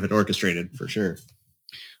have it orchestrated for sure.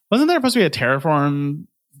 Wasn't there supposed to be a Terraform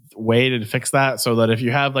way to fix that so that if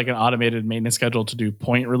you have like an automated maintenance schedule to do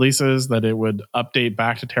point releases, that it would update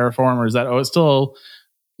back to Terraform? Or is that it's still,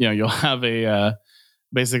 you'll have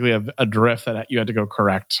basically a drift that you had to go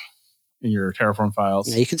correct in your Terraform files?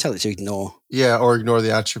 Yeah, you can tell it to ignore. Yeah, or ignore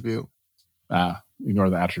the attribute. Ignore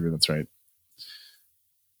the attribute. That's right.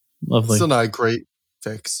 Lovely. Still not a great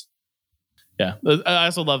fix. Yeah, I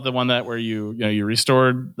also love the one where you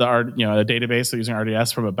restored the database so using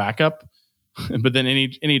RDS from a backup, but then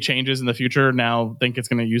any changes in the future now think it's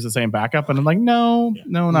going to use the same backup, and I'm like, no,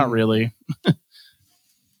 not really.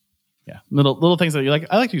 Yeah, little things that you like.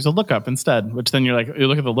 I like to use a lookup instead, which then you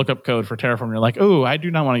look at the lookup code for Terraform, and you're like, oh, I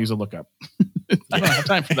do not want to use a lookup. I don't have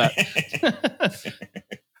time for that.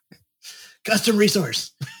 Custom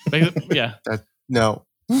resource. Yeah. No,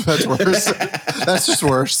 that's worse. That's just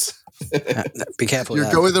worse. Be careful.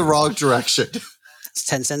 You're going the wrong direction. It's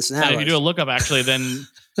 10 cents an hour. If you do a lookup, actually, then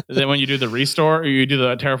when you do the restore or you do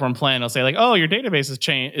the Terraform plan, it'll say like, oh, your database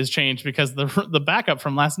is changed because the backup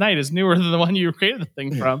from last night is newer than the one you created the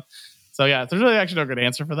thing from. So yeah, there's really actually no good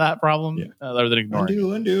answer for that problem other than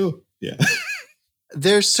ignoring. Undo. Yeah.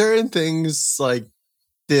 There's certain things like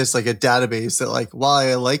this, like a database that while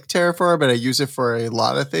I like Terraform and I use it for a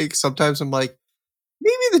lot of things, sometimes I'm like,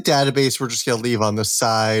 maybe the database we're just going to leave on the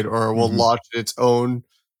side, or we'll launch its own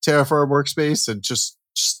Terraform workspace and just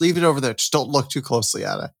leave it over there. Just don't look too closely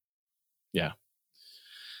at it. Yeah.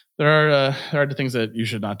 There are the things that you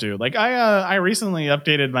should not do. Like I recently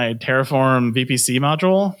updated my Terraform VPC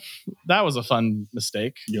module. That was a fun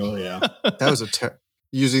mistake. Oh yeah. That was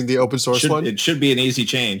using the open source one. It should be an easy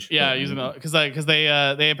change. Yeah, using because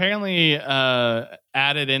they apparently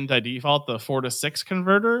added in by default the 4 to 6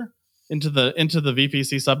 converter into the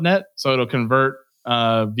VPC subnet, so it'll convert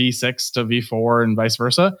V6 to V4 and vice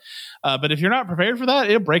versa. But if you're not prepared for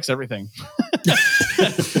that, it breaks everything.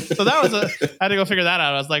 So So that was I had to go figure that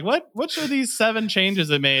out. I was like, which of these 7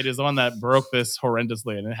 changes it made is the one that broke this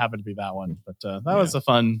horrendously? And it happened to be that one. But that was a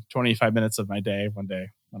fun 25 minutes of my day one day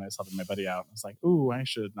when I was helping my buddy out. I was like, ooh, I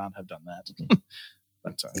should not have done that.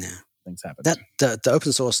 But things happen. The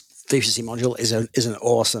open source VPC module is an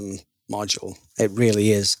awesome module. It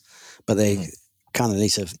really is. But they kind of need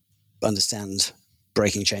to understand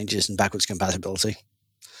breaking changes and backwards compatibility.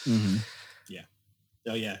 Mm-hmm. Yeah.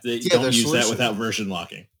 Oh yeah. Don't use that without version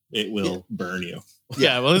locking. It will burn you.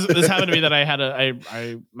 Yeah. Well, this happened to be that I had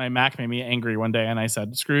my Mac made me angry one day, and I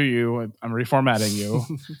said, "Screw you! I'm reformatting you."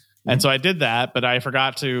 And so I did that, but I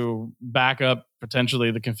forgot to back up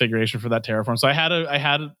potentially the configuration for that Terraform. So I had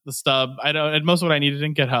the stub. I had most of what I needed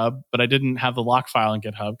in GitHub, but I didn't have the lock file in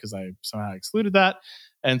GitHub because I somehow excluded that.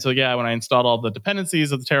 And so when I installed all the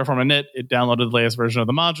dependencies of the Terraform init, it downloaded the latest version of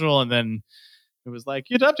the module, and then it was like,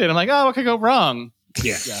 you had to update. I'm like, oh, what could go wrong?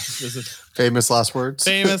 Yeah. This is famous last words.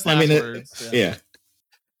 Famous last words. Yeah.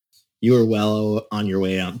 You were well on your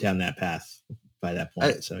way down that path by that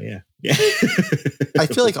point. So yeah. I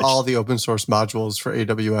feel like all the open source modules for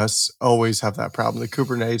AWS always have that problem. The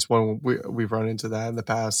Kubernetes one, we've run into that in the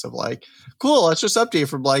past of like, cool, let's just update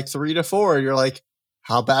from like 3 to 4. And you're like,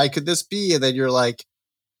 how bad could this be? And then you're like,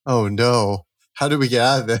 oh no, how do we get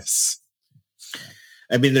out of this?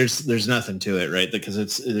 I mean, there's nothing to it, right?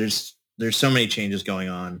 Because there's so many changes going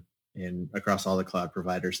on across all the cloud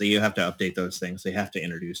providers that you have to update those things. They have to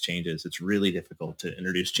introduce changes. It's really difficult to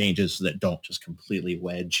introduce changes that don't just completely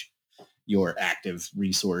wedge your active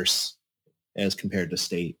resource as compared to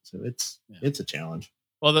state. So it's a challenge.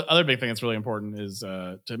 Well, the other big thing that's really important is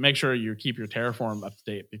to make sure you keep your Terraform up to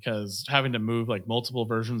date, because having to move like multiple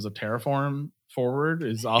versions of Terraform forward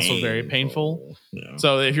is also very painful. Yeah.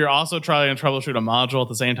 So if you're also trying to troubleshoot a module at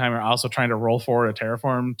the same time, you're also trying to roll forward a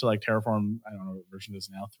Terraform to like Terraform, I don't know what version it is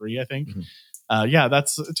now, 3, I think. Mm-hmm.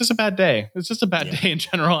 That's just a bad day. It's just a bad day in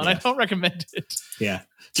general, and I don't recommend it. Yeah.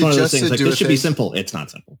 It's one of those things like, this should be simple. It's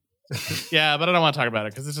not simple. Yeah, but I don't want to talk about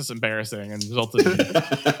it because it's just embarrassing and resulted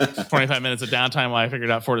in 25 minutes of downtime while I figured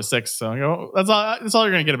out 4 to 6. So that's all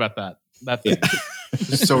you're going to get about that. That's it.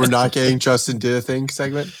 So we're not getting Justin did a thing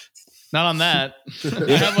segment? Not on that.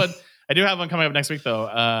 I do have one coming up next week, though.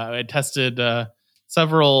 I tested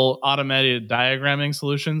several automated diagramming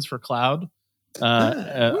solutions for cloud.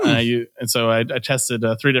 And so I tested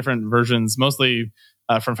 3 different versions, mostly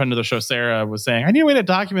from a friend of the show, Sarah, was saying, I need a way to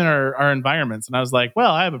document our environments. And I was like,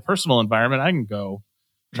 well, I have a personal environment. I can go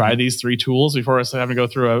try these 3 tools before us having to go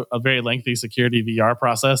through a very lengthy security VR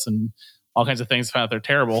process and all kinds of things. Found out they're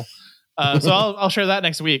terrible. So I'll share that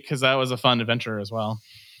next week because that was a fun adventure as well.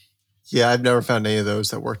 Yeah, I've never found any of those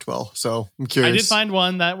that worked well. So I'm curious. I did find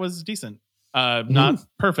one that was decent. Not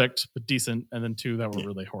perfect, but decent. And then 2 that were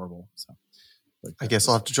really horrible. So I guess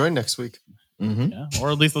I'll have to join next week. Yeah,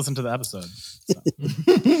 or at least listen to the episode.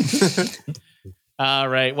 So. All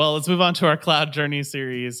right. Well, let's move on to our Cloud Journey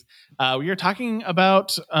series. We are talking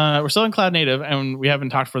about, we're still in Cloud Native, and we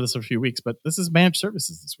haven't talked for this for a few weeks, but this is managed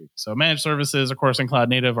services this week. So managed services, of course, in Cloud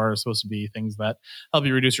Native are supposed to be things that help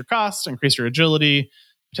you reduce your costs, increase your agility,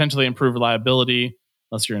 potentially improve reliability,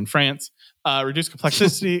 unless you're in France, reduce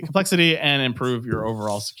complexity, and improve your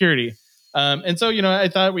overall security. And so, I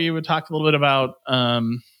thought we would talk a little bit about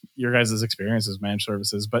your guys' experiences with managed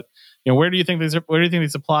services, but where do you think these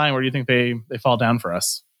apply, and where do you think they fall down for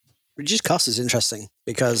us? Reduced cost is interesting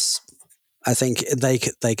because I think they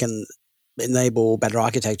can enable better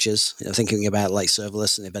architectures. Thinking about like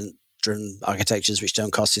serverless and event-driven architectures, which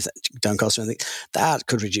don't cost you anything, that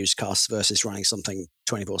could reduce costs versus running something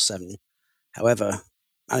 24/7. However,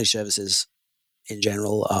 managed services in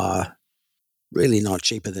general are really not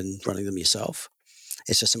cheaper than running them yourself.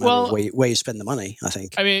 It's just a matter of where you spend the money, I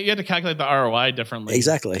think. I mean, you have to calculate the ROI differently.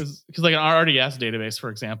 Exactly. Because like an RDS database, for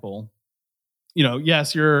example,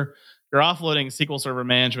 yes, you're offloading SQL Server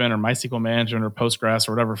management or MySQL management or Postgres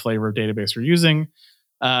or whatever flavor of database you're using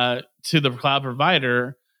to the cloud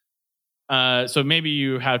provider. So maybe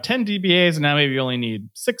you have 10 DBAs and now maybe you only need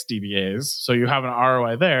 6 DBAs. So you have an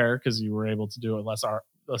ROI there because you were able to do it less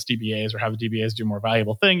DBAs or have the DBAs do a more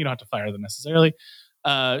valuable thing. You don't have to fire them necessarily.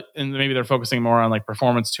 And maybe they're focusing more on like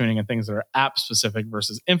performance tuning and things that are app specific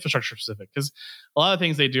versus infrastructure specific. Because a lot of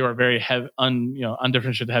things they do are very heavy,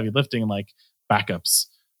 undifferentiated heavy lifting, like backups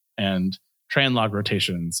and tran log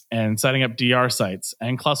rotations and setting up DR sites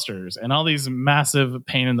and clusters and all these massive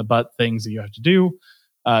pain in the butt things that you have to do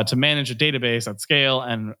to manage a database at scale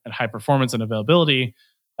and at high performance and availability.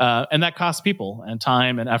 And that costs people and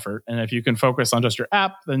time and effort. And if you can focus on just your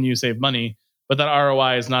app, then you save money. But that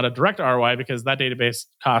ROI is not a direct ROI because that database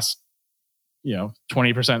costs,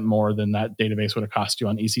 20% more than that database would have cost you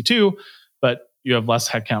on EC2. But you have less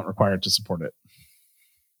headcount required to support it.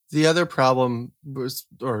 The other problem was,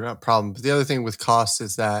 or not problem, but the other thing with costs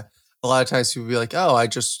is that a lot of times people be like, oh, I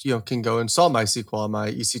just, can go install MySQL on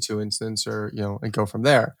my EC2 instance or, and go from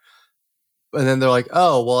there. And then they're like,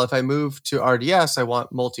 oh, well, if I move to RDS, I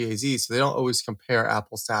want multi-AZ. So they don't always compare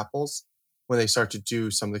apples to apples when they start to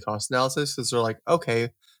do some of the cost analysis, because they're like, okay,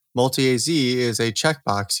 multi-AZ is a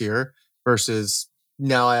checkbox here versus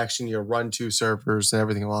now I actually need to run 2 servers and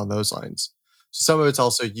everything along those lines. So some of it's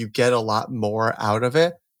also you get a lot more out of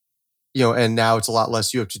it, and now it's a lot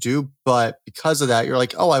less you have to do. But because of that, you're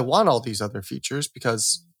like, oh, I want all these other features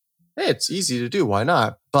because, hey, it's easy to do. Why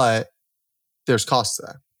not? But there's cost to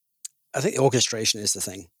that. I think the orchestration is the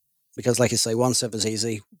thing, because like you say, 1 server is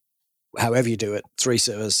easy. However you do it, 3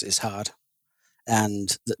 servers is hard.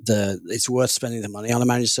 And it's worth spending the money on a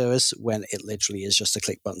managed service when it literally is just a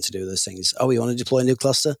click button to do those things. Oh, you want to deploy a new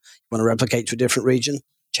cluster? You want to replicate to a different region?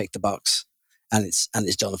 Check the box, and it's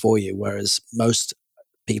done for you. Whereas most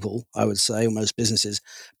people, I would say, or most businesses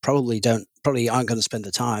probably aren't going to spend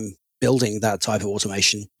the time building that type of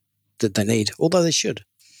automation that they need, although they should.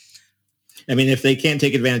 I mean, if they can't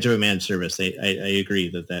take advantage of a managed service, I agree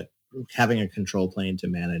that having a control plane to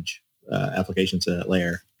manage applications at that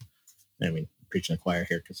layer. I mean, preaching to the choir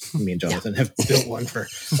here because me and Jonathan have built one for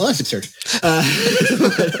Elasticsearch.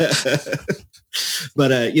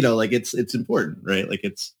 But like it's important, right? Like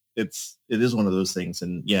it is one of those things.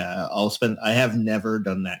 And yeah, I have never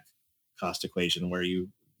done that cost equation where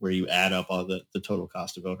you add up all the total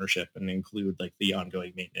cost of ownership and include like the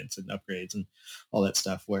ongoing maintenance and upgrades and all that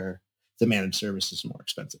stuff, where the managed service is more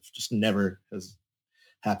expensive. Just never has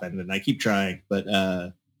happened. And I keep trying, but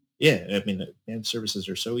yeah, I mean, managed services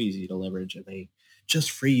are so easy to leverage, and they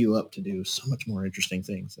just free you up to do so much more interesting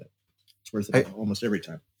things that it's worth it almost every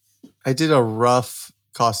time. I did a rough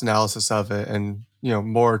cost analysis of it, and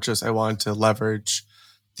more just I wanted to leverage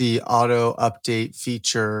the auto update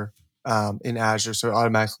feature in Azure, so it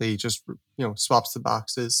automatically just swaps the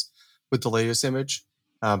boxes with the latest image.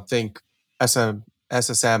 Think SSM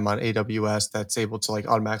on AWS that's able to like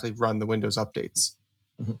automatically run the Windows updates.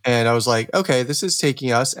 And I was like, okay, this is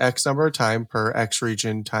taking us X number of time per X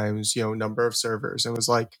region times, number of servers. And it was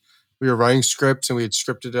like, we were running scripts and we had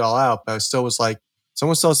scripted it all out, but I still was like,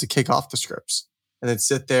 someone still has to kick off the scripts and then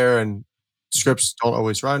sit there, and scripts don't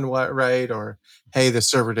always run right, or, hey, the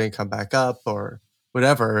server didn't come back up or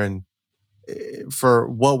whatever. And for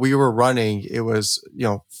what we were running, it was,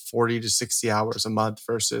 40 to 60 hours a month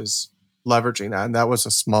versus leveraging that. And that was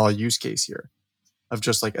a small use case here of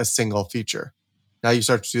just like a single feature. Now you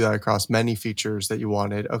start to do that across many features that you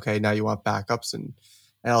wanted. Okay, now you want backups and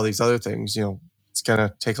all these other things. It's going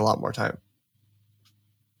to take a lot more time.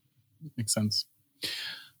 Makes sense.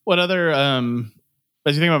 What other, as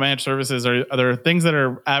you think about managed services, are there things that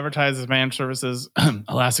are advertised as managed services,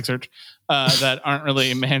 Elasticsearch, that aren't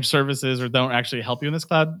really managed services or don't actually help you in this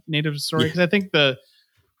cloud native story? Because I think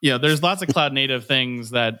there's lots of cloud native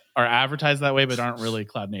things that are advertised that way, but aren't really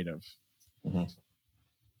cloud native. Mm-hmm.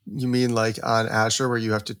 You mean like on Azure where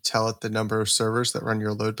you have to tell it the number of servers that run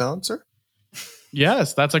your load balancer?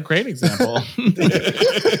 Yes, that's a great example.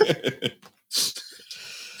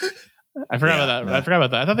 I forgot about that. I forgot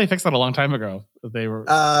about that. I thought they fixed that a long time ago. They were.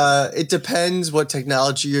 It depends what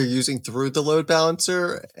technology you're using through the load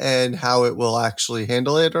balancer and how it will actually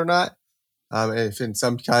handle it or not. If in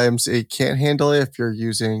sometimes it can't handle it, if you're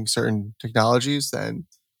using certain technologies, then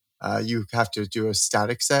you have to do a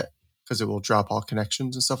static set, because it will drop all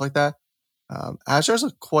connections and stuff like that. Azure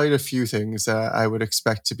has quite a few things that I would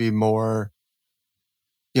expect to be more,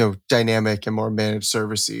 dynamic and more managed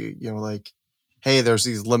servicey. Like, hey, there's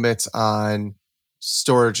these limits on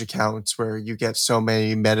storage accounts where you get so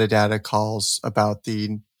many metadata calls about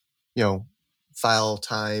the, file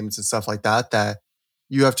times and stuff like that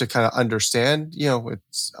you have to kind of understand.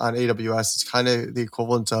 It's on AWS. It's kind of the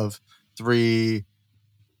equivalent of 3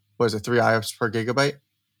 IOPS per gigabyte.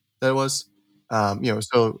 That it was,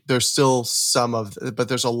 so there's still some of, but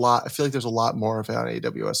there's a lot. I feel like there's a lot more of it on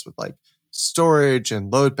AWS with like storage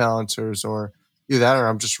and load balancers, or either that, or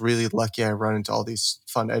I'm just really lucky I run into all these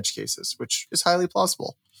fun edge cases, which is highly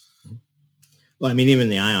plausible. Well, I mean, even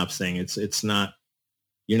the IOPS thing, it's not,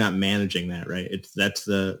 you're not managing that, right? That's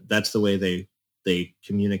the way they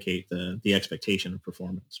communicate the expectation of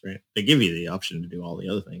performance, right? They give you the option to do all the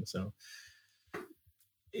other things, so.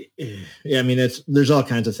 Yeah, I mean, there's all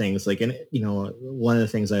kinds of things. Like, and one of the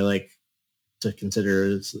things I like to consider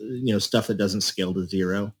is stuff that doesn't scale to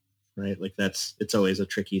zero, right? Like it's always a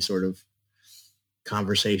tricky sort of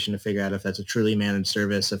conversation to figure out if that's a truly managed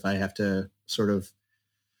service, if I have to sort of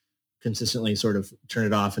consistently sort of turn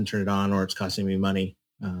it off and turn it on, or it's costing me money.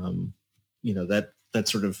 that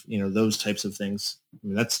sort of, those types of things. I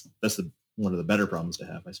mean, that's one of the better problems to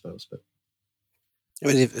have, I suppose. But I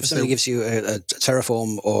mean, if somebody gives you a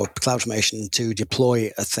Terraform or CloudFormation to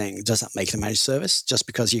deploy a thing, does that make it a managed service just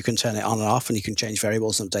because you can turn it on and off and you can change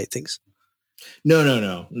variables and update things?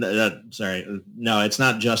 No. Sorry. No, it's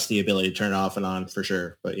not just the ability to turn it off and on for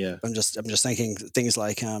sure. But yeah, I'm just thinking things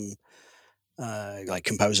like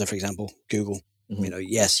Composer, for example, Google. Mhm.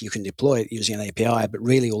 Yes, you can deploy it using an API, but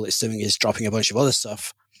really all it's doing is dropping a bunch of other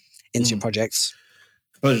stuff into your projects.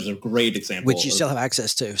 Composer is a great example, which you still have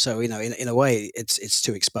access to. So in a way, it's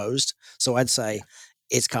too exposed. So I'd say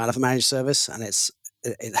it's kind of a managed service, and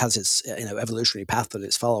it has its evolutionary path that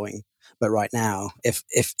it's following. But right now, if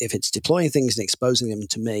it's deploying things and exposing them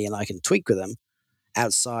to me, and I can tweak with them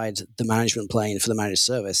outside the management plane for the managed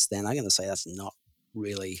service, then I'm going to say that's not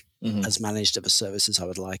really as managed of a service as I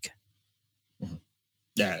would like. Mm-hmm.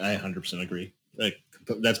 Yeah, I 100% agree. Like,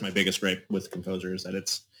 that's my biggest gripe with Composer is that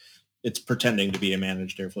it's pretending to be a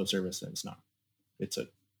managed Airflow service, and it's not. It's a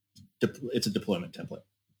deployment template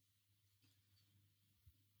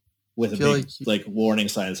with a big like warning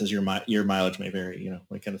sign that says your mileage may vary,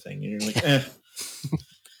 like kind of thing. And you're like, eh.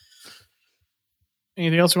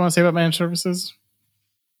 Anything else you want to say about managed services?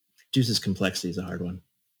 Reduces complexity is a hard one.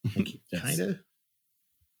 Kind of.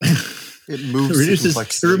 It moves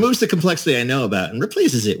it removes the complexity I know about and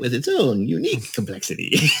replaces it with its own unique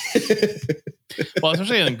complexity. Well,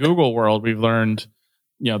 especially in the Google world, we've learned,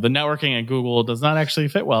 the networking at Google does not actually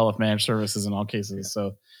fit well with managed services in all cases. Yeah.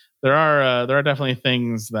 So there are definitely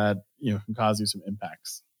things that can cause you some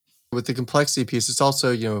impacts. With the complexity piece, it's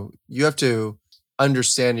also you have to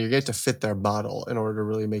understand you get to fit their model in order to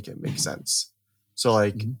really make it make sense. So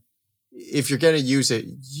like, if you're going to use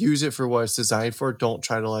it for what it's designed for. Don't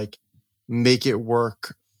try to make it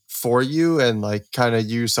work for you and kind of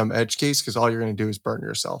use some edge case, because all you're going to do is burn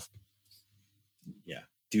yourself. Yeah.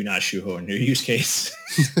 Do not shoehorn your use case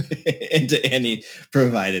into any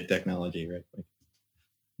provided technology, right?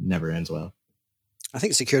 Never ends well. I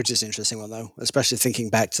think security is an interesting one, though, especially thinking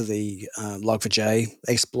back to the Log4j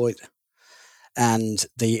exploit and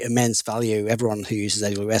the immense value everyone who uses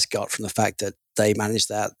AWS got from the fact that they managed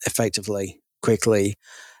that effectively, quickly,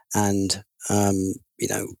 and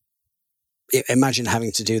imagine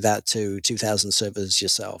having to do that to 2,000 servers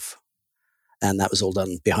yourself. And that was all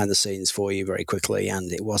done behind the scenes for you very quickly,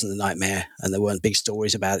 and it wasn't a nightmare, and there weren't big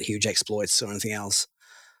stories about huge exploits or anything else.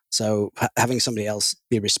 So having somebody else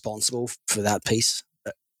be responsible for that piece,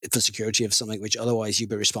 for security of something which otherwise you'd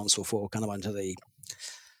be responsible for, kind of under the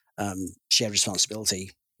shared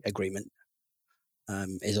responsibility agreement,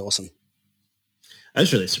 is awesome. I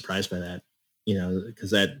was really surprised by that,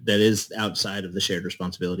 because that is outside of the shared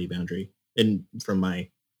responsibility boundary, and from my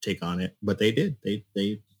take on it. But they did.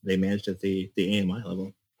 They managed at the AMI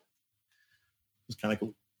level. It's kind of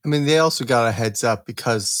cool. I mean, they also got a heads up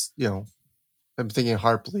because, I'm thinking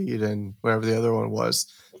Heartbleed and whatever the other one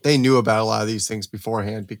was. They knew about a lot of these things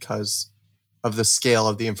beforehand because of the scale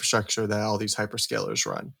of the infrastructure that all these hyperscalers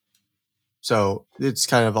run. So it's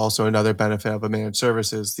kind of also another benefit of a managed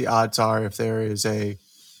service is the odds are if there is a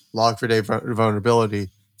Log4j vulnerability,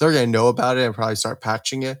 they're going to know about it and probably start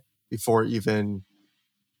patching it before even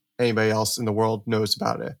anybody else in the world knows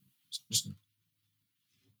about it.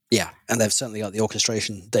 Yeah, and they've certainly got the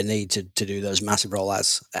orchestration they need to do those massive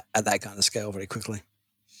rollouts at that kind of scale very quickly.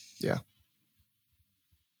 Yeah.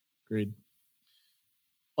 Agreed.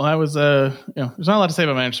 Well, that was there's not a lot to say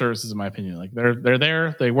about managed services in my opinion. Like they're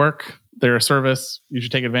there, they work, they're a service. You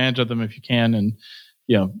should take advantage of them if you can, and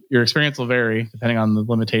your experience will vary depending on the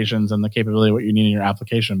limitations and the capability of what you need in your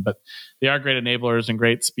application. But they are great enablers and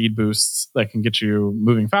great speed boosts that can get you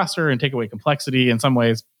moving faster and take away complexity in some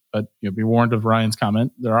ways. But be warned of Ryan's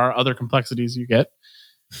comment. There are other complexities you get,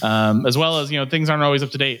 as well as things aren't always up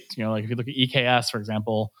to date. Like if you look at EKS, for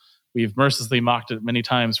example, we've mercilessly mocked it many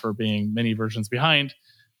times for being many versions behind.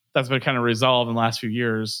 That's been kind of resolved in the last few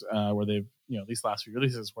years, where they've at least last few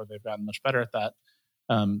releases where they've gotten much better at that.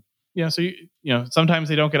 So sometimes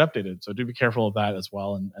they don't get updated. So do be careful of that as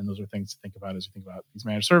well. And those are things to think about as you think about these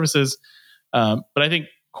managed services. But I think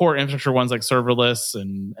core infrastructure ones like serverless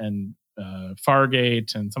and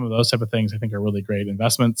Fargate and some of those type of things I think are really great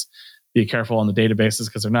investments. Be careful on the databases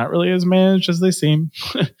because they're not really as managed as they seem.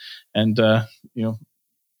 And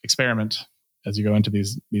experiment as you go into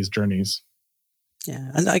these journeys.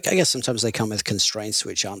 Yeah, and I guess sometimes they come with constraints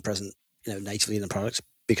which aren't present natively in the product,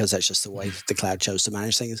 because that's just the way the cloud chose to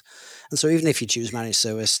manage things. And so even if you choose managed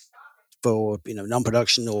service for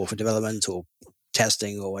non-production or for development or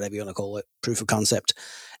testing or whatever you want to call it, proof of concept,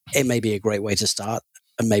 it may be a great way to start,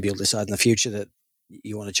 and maybe you'll decide in the future that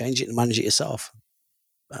you want to change it and manage it yourself.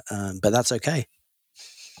 but that's okay.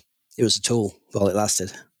 It was a tool while it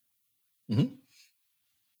lasted. Mm-hmm.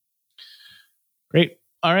 Great.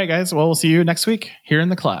 All right, guys. Well, we'll see you next week here in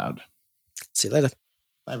the cloud. See you later.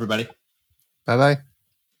 Bye, everybody. Bye-bye.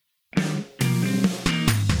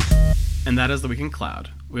 And that is the Week in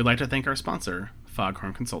Cloud. We'd like to thank our sponsor,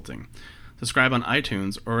 Foghorn Consulting. Subscribe on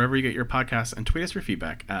iTunes or wherever you get your podcasts and tweet us your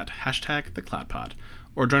feedback at #TheCloudPod.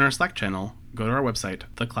 Or join our Slack channel. Go to our website,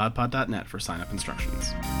 thecloudpod.net, for sign-up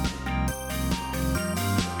instructions.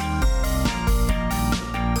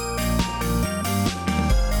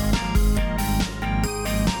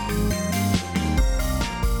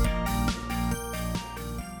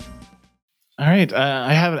 All right.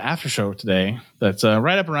 I have an after show today that's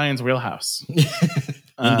right up Ryan's wheelhouse.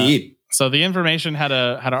 Indeed. So the information had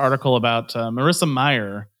an article about Marissa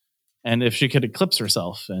Mayer and if she could eclipse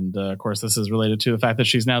herself. And of course, this is related to the fact that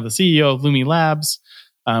she's now the CEO of Lumi Labs,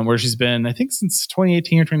 where she's been, I think, since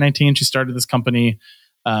 2018 or 2019. She started this company.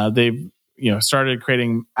 They've started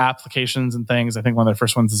creating applications and things. I think one of their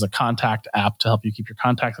first ones is a contact app to help you keep your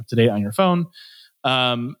contacts up to date on your phone.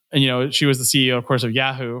 And she was the CEO, of course, of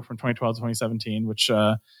Yahoo from 2012 to 2017, which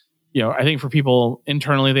I think for people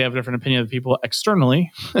internally, they have a different opinion than people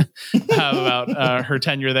externally have about her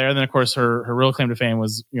tenure there. And then, of course, her real claim to fame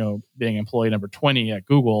was, being employee number 20 at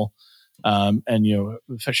Google. And,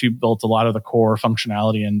 she built a lot of the core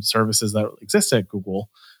functionality and services that exist at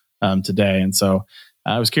Google today. And so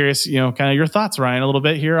I was curious, kind of your thoughts, Ryan, a little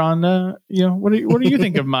bit here on, what do you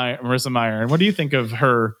think of Marissa Mayer? And what do you think of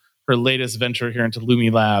her latest venture here into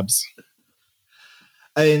Lumi Labs?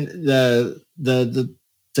 I mean,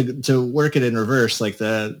 to work it in reverse, like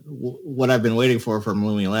what I've been waiting for from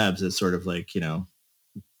Lumi Labs is sort of like,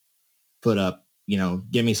 put up,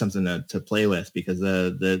 give me something to play with, because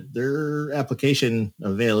their application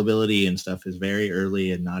availability and stuff is very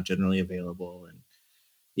early and not generally available. And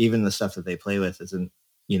even the stuff that they play with isn't,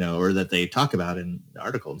 or that they talk about in the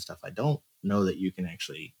article and stuff, I don't know that you can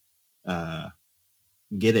actually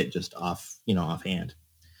get it just offhand.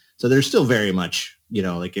 So there's still very much,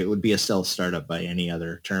 like it would be a stealth startup by any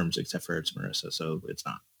other terms except for it's Marissa. So it's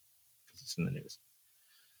not, because it's in the news.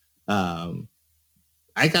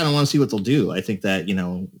 I kind of want to see what they'll do. I think that,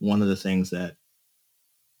 one of the things that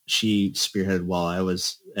she spearheaded while I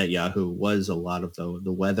was at Yahoo was a lot of the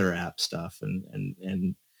weather app stuff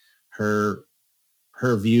and her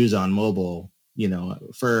views on mobile,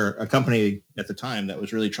 for a company at the time that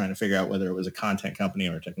was really trying to figure out whether it was a content company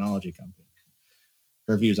or a technology company.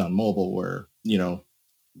 Her views on mobile were,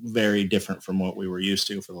 very different from what we were used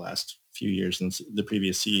to for the last few years since the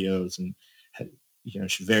previous CEOs, and had,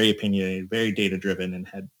 she's very opinionated, very data driven, and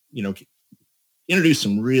had, introduced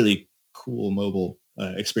some really cool mobile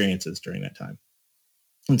experiences during that time.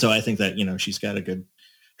 And so I think that, she's got a good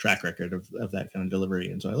track record of that kind of delivery.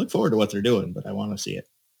 And so I look forward to what they're doing, but I want to see it.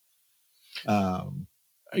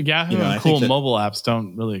 Yahoo and cool mobile apps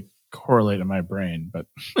don't really correlate in my brain, but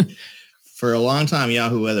for a long time,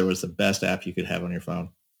 Yahoo Weather was the best app you could have on your phone.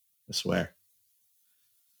 I swear.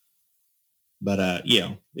 But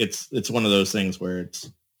it's one of those things where it's,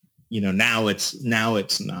 now it's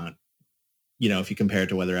not, if you compare it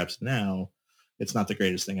to weather apps now, it's not the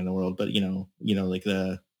greatest thing in the world. But like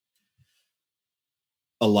a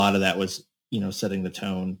lot of that was, setting the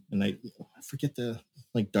tone, and I forget the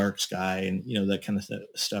like dark sky and that kind of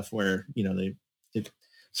stuff where it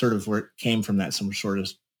sort of came from that some sort of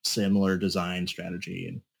similar design strategy,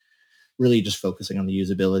 and really just focusing on the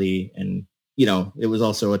usability. And it was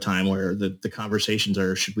also a time where the conversations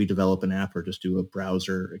are, should we develop an app or just do a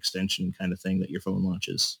browser extension kind of thing that your phone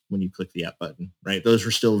launches when you click the app button, right? Those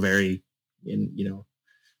were still very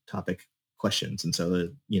topic questions. And so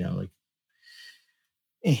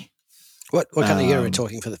what kind of year are we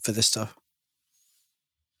talking for this stuff?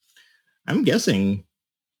 I'm guessing,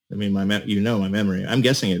 I mean, my memory, I'm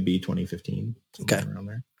guessing it'd be 2015, okay, around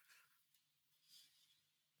there.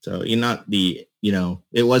 So you're not it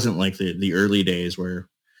wasn't like the early days where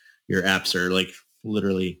your apps are like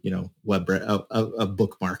literally, a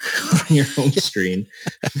bookmark on your home screen,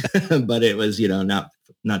 but it was,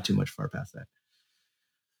 not too much far past that.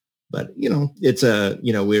 But, it's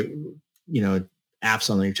we're,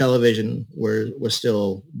 apps on your television was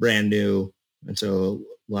still brand new. And so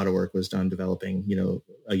a lot of work was done developing,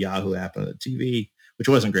 a Yahoo app on the TV, which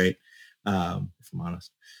wasn't great, if I'm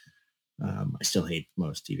honest. I still hate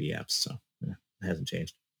most TV apps, so it hasn't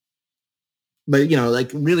changed. But,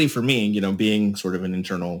 like really for me, being sort of an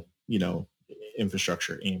internal,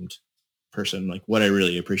 infrastructure aimed person, like what I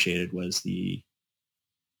really appreciated was the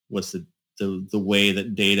way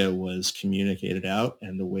that data was communicated out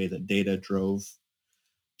and the way that data drove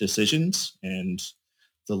decisions. And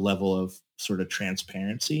the level of sort of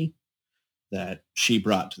transparency that she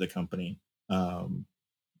brought to the company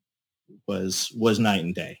was night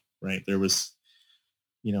and day, right? There was,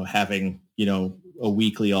 having, a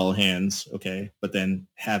weekly all hands, okay, but then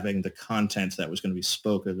having the content that was going to be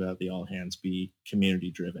spoken about the all hands be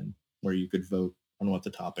community driven, where you could vote on what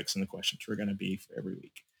the topics and the questions were going to be for every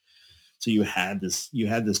week. So you had this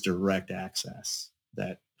direct access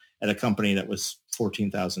that at a company that was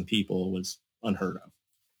 14,000 people was unheard of.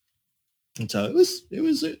 And so it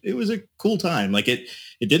was a cool time. Like it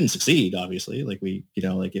didn't succeed, obviously. Like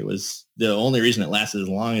it was, the only reason it lasted as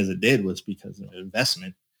long as it did was because of an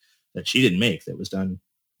investment that she didn't make, that was done,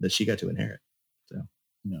 that she got to inherit. So,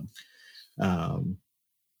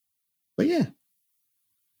 but yeah.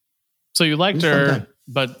 So you liked her,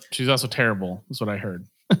 but she's also terrible. That's what I heard.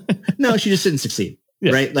 No, she just didn't succeed.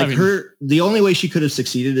 Yeah, right. Like the only way she could have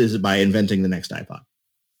succeeded is by inventing the next iPod.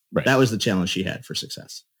 Right. That was the challenge she had for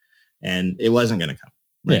success. And it wasn't going to come.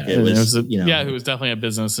 Like it was Yahoo was definitely a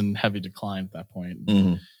business in heavy decline at that point.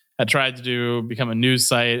 Mm-hmm. Had tried to become a news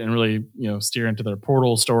site and really, steer into their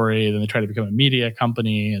portal story. Then they tried to become a media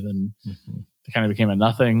company, and then they kind of became a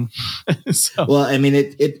nothing. So. Well, I mean,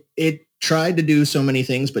 it tried to do so many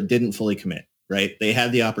things, but didn't fully commit. Right? They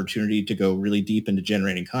had the opportunity to go really deep into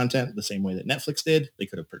generating content the same way that Netflix did. They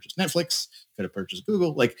could have purchased Netflix, could have purchased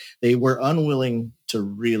Google. Like they were unwilling to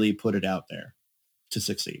really put it out there to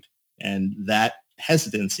succeed. And that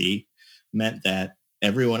hesitancy meant that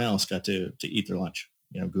everyone else got to eat their lunch.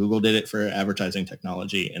 Google did it for advertising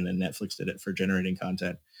technology, and then Netflix did it for generating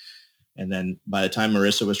content. And then by the time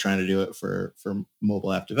Marissa was trying to do it for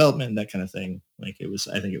mobile app development, that kind of thing, I think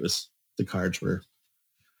it was the cards were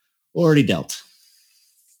already dealt.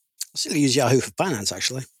 I still use Yahoo for finance,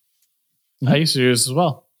 actually. I used to use as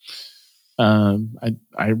well.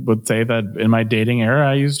 I would say that in my dating era,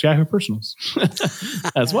 I used Yahoo Personals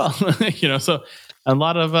as well. So a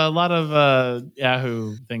lot of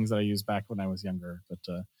Yahoo things that I used back when I was younger. But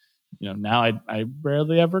now I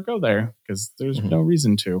rarely ever go there because there's no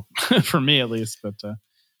reason to, for me at least. But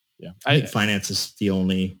yeah, I think finance is the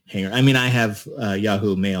only hanger. I mean, I have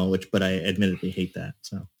Yahoo Mail, but I admittedly hate that.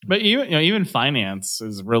 So, but even finance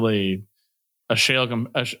is really a shale.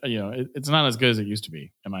 It's not as good as it used to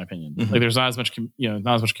be, in my opinion. Mm-hmm. Like there's not as much,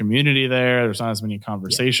 not as much community there. There's not as many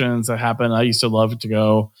conversations that happen. I used to love to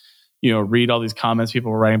go, read all these comments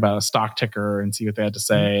people were writing about a stock ticker and see what they had to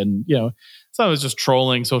say. And, some of it's just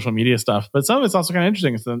trolling social media stuff, but some of it's also kind of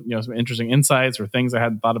interesting. It's, some interesting insights or things I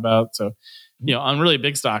hadn't thought about. So, on really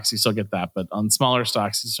big stocks, you still get that, but on smaller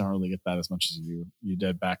stocks, you just don't really get that as much as you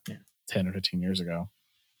did back 10 or 15 years ago.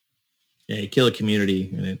 Yeah, you kill a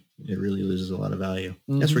community and it really loses a lot of value.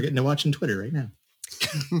 Mm-hmm. Yes, we're getting to watching Twitter right now.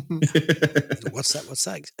 What's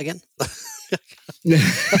that again?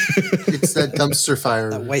 It's that dumpster fire.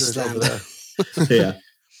 That wasteland. Yeah.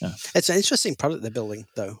 It's an interesting product they're building,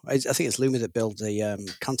 though. I think it's Lumi that built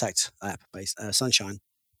the contact app based Sunshine.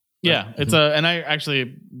 Yeah, it's and I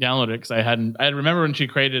actually downloaded it because I remember when she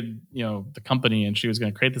created, the company and she was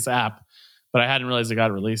going to create this app, but I hadn't realized it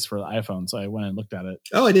got released for the iPhone. So I went and looked at it.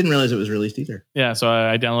 Oh, I didn't realize it was released either. Yeah. So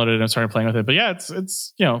I downloaded it and started playing with it. But yeah,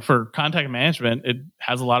 it's for contact management, it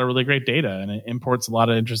has a lot of really great data and it imports a lot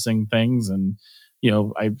of interesting things. And,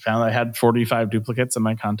 I found I had 45 duplicates in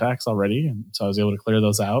my contacts already. And so I was able to clear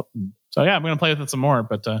those out. And so yeah, I'm going to play with it some more,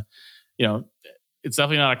 but it's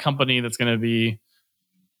definitely not a company that's going to be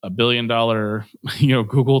 $1 billion,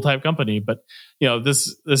 Google type company. But,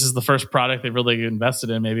 this is the first product they really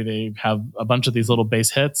invested in. Maybe they have a bunch of these little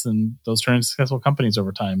base hits and those turn into successful companies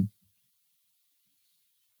over time.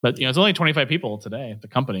 But, it's only 25 people today at the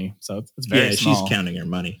company. So it's very small. She's counting her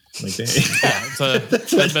money. Like it's a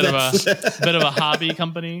bit of a hobby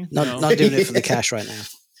company. Not doing it for the cash right now.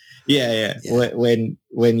 Yeah.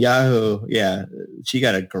 When Yahoo, she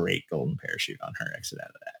got a great golden parachute on her exit out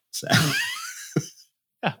of that. So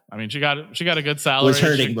yeah, I mean, she got a good salary. Was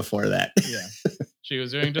hurting before that. Yeah, she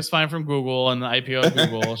was doing just fine from Google and the IPO of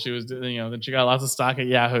Google. She was, then she got lots of stock at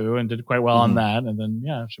Yahoo and did quite well on that. And then,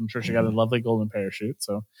 I'm sure she got a lovely golden parachute.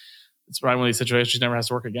 So it's probably one of these situations she never has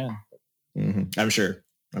to work again. Mm-hmm. I'm sure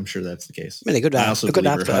that's the case. I mean, a good app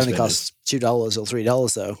that only costs $2 or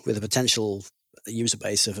 $3 though, with a potential user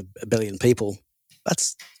base of 1 billion people.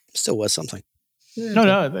 That's still worth something. Yeah,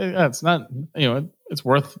 no, it's not. It's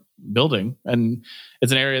worth building, and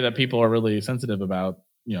it's an area that people are really sensitive about.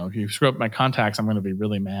 If you screw up my contacts, I'm going to be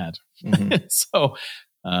really mad. Mm-hmm. So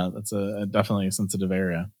that's definitely a sensitive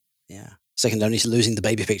area. Yeah. second only to losing the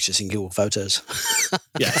baby pictures in Google Photos.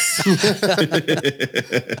 Yes.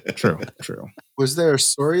 True. Was there a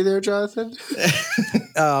story there, Jonathan?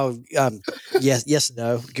 Yes and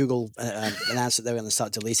no. Google announced that they were going to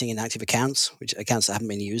start deleting inactive accounts, which accounts that haven't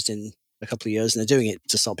been used in a couple of years, and they're doing it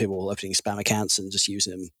to stop people opening spam accounts and just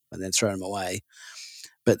using them and then throwing them away.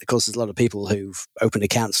 But of course, there's a lot of people who've opened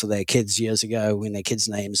accounts for their kids years ago in their kids'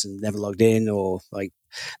 names and never logged in, or like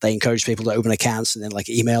they encouraged people to open accounts and then like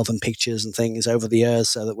email them pictures and things over the years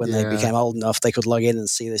so that when they became old enough, they could log in and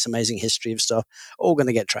see this amazing history of stuff. All going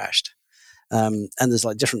to get trashed. And there's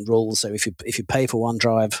like different rules. So if you pay for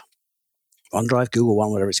OneDrive, Google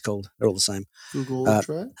One, whatever it's called, they're all the same. Google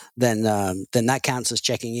Drive. Then that counts as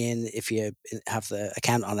checking in. If you have the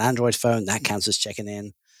account on an Android phone, that counts as checking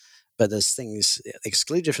in. But there's things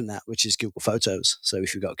excluded from that, which is Google Photos. So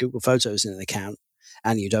if you've got Google Photos in an account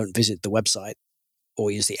and you don't visit the website or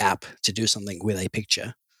use the app to do something with a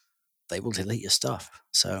picture, they will delete your stuff.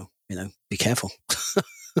 So, be careful.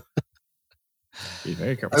 Be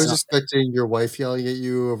very careful. I was expecting your wife yelling at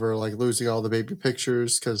you over like losing all the baby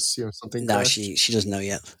pictures because something. No, she doesn't know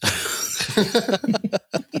yet.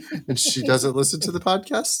 And she doesn't listen to the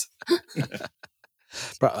podcast.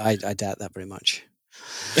 But I doubt that very much.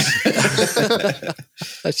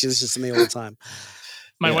 She listens to me all the time.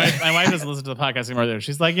 My wife doesn't listen to the podcast anymore. There,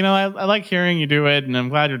 she's like, I like hearing you do it, and I'm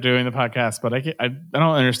glad you're doing the podcast, but I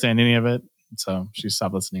don't understand any of it. So she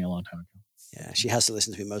stopped listening a long time ago. Yeah, she has to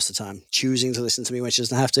listen to me most of the time, choosing to listen to me when she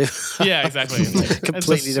doesn't have to. Yeah, exactly.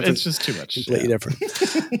 Completely different. It's just too much. Completely different.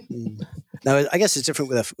 No, I guess it's different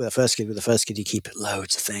with a first kid. With the first kid, you keep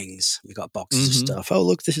loads of things. We've got boxes of stuff. Oh,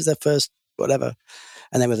 look, this is their first whatever.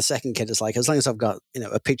 And then with the second kid, it's like, as long as I've got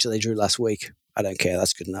a picture they drew last week, I don't care.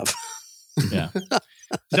 That's good enough. Yeah.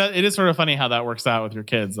 It is sort of funny how that works out with your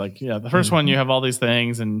kids. Like, the first one, you have all these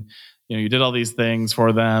things and, you did all these things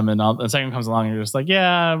for them. And the second comes along and you're just like,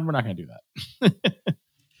 yeah, we're not going to do that.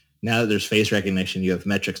 Now that there's face recognition, you have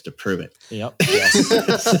metrics to prove it. Yep.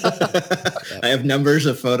 Yes. I have numbers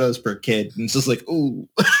of photos per kid. And it's just like, ooh.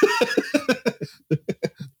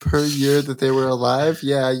 Per year that they were alive?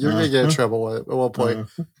 Yeah, you're going to get in trouble at one point.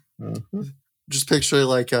 Just picturing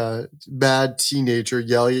like a mad teenager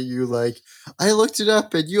yelling at you like, I looked it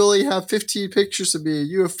up and you only have 15 pictures of me.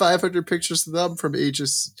 You have 500 pictures of them from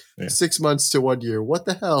ages 6 months to 1 year. What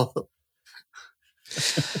the hell?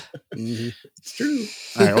 It's true.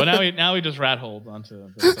 All right. Well, now we just rat hold onto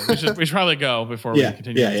this. We should probably go before we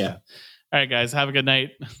continue. Yeah. All right, guys. Have a good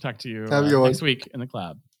night. Talk to you next week in the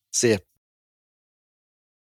cloud. See ya.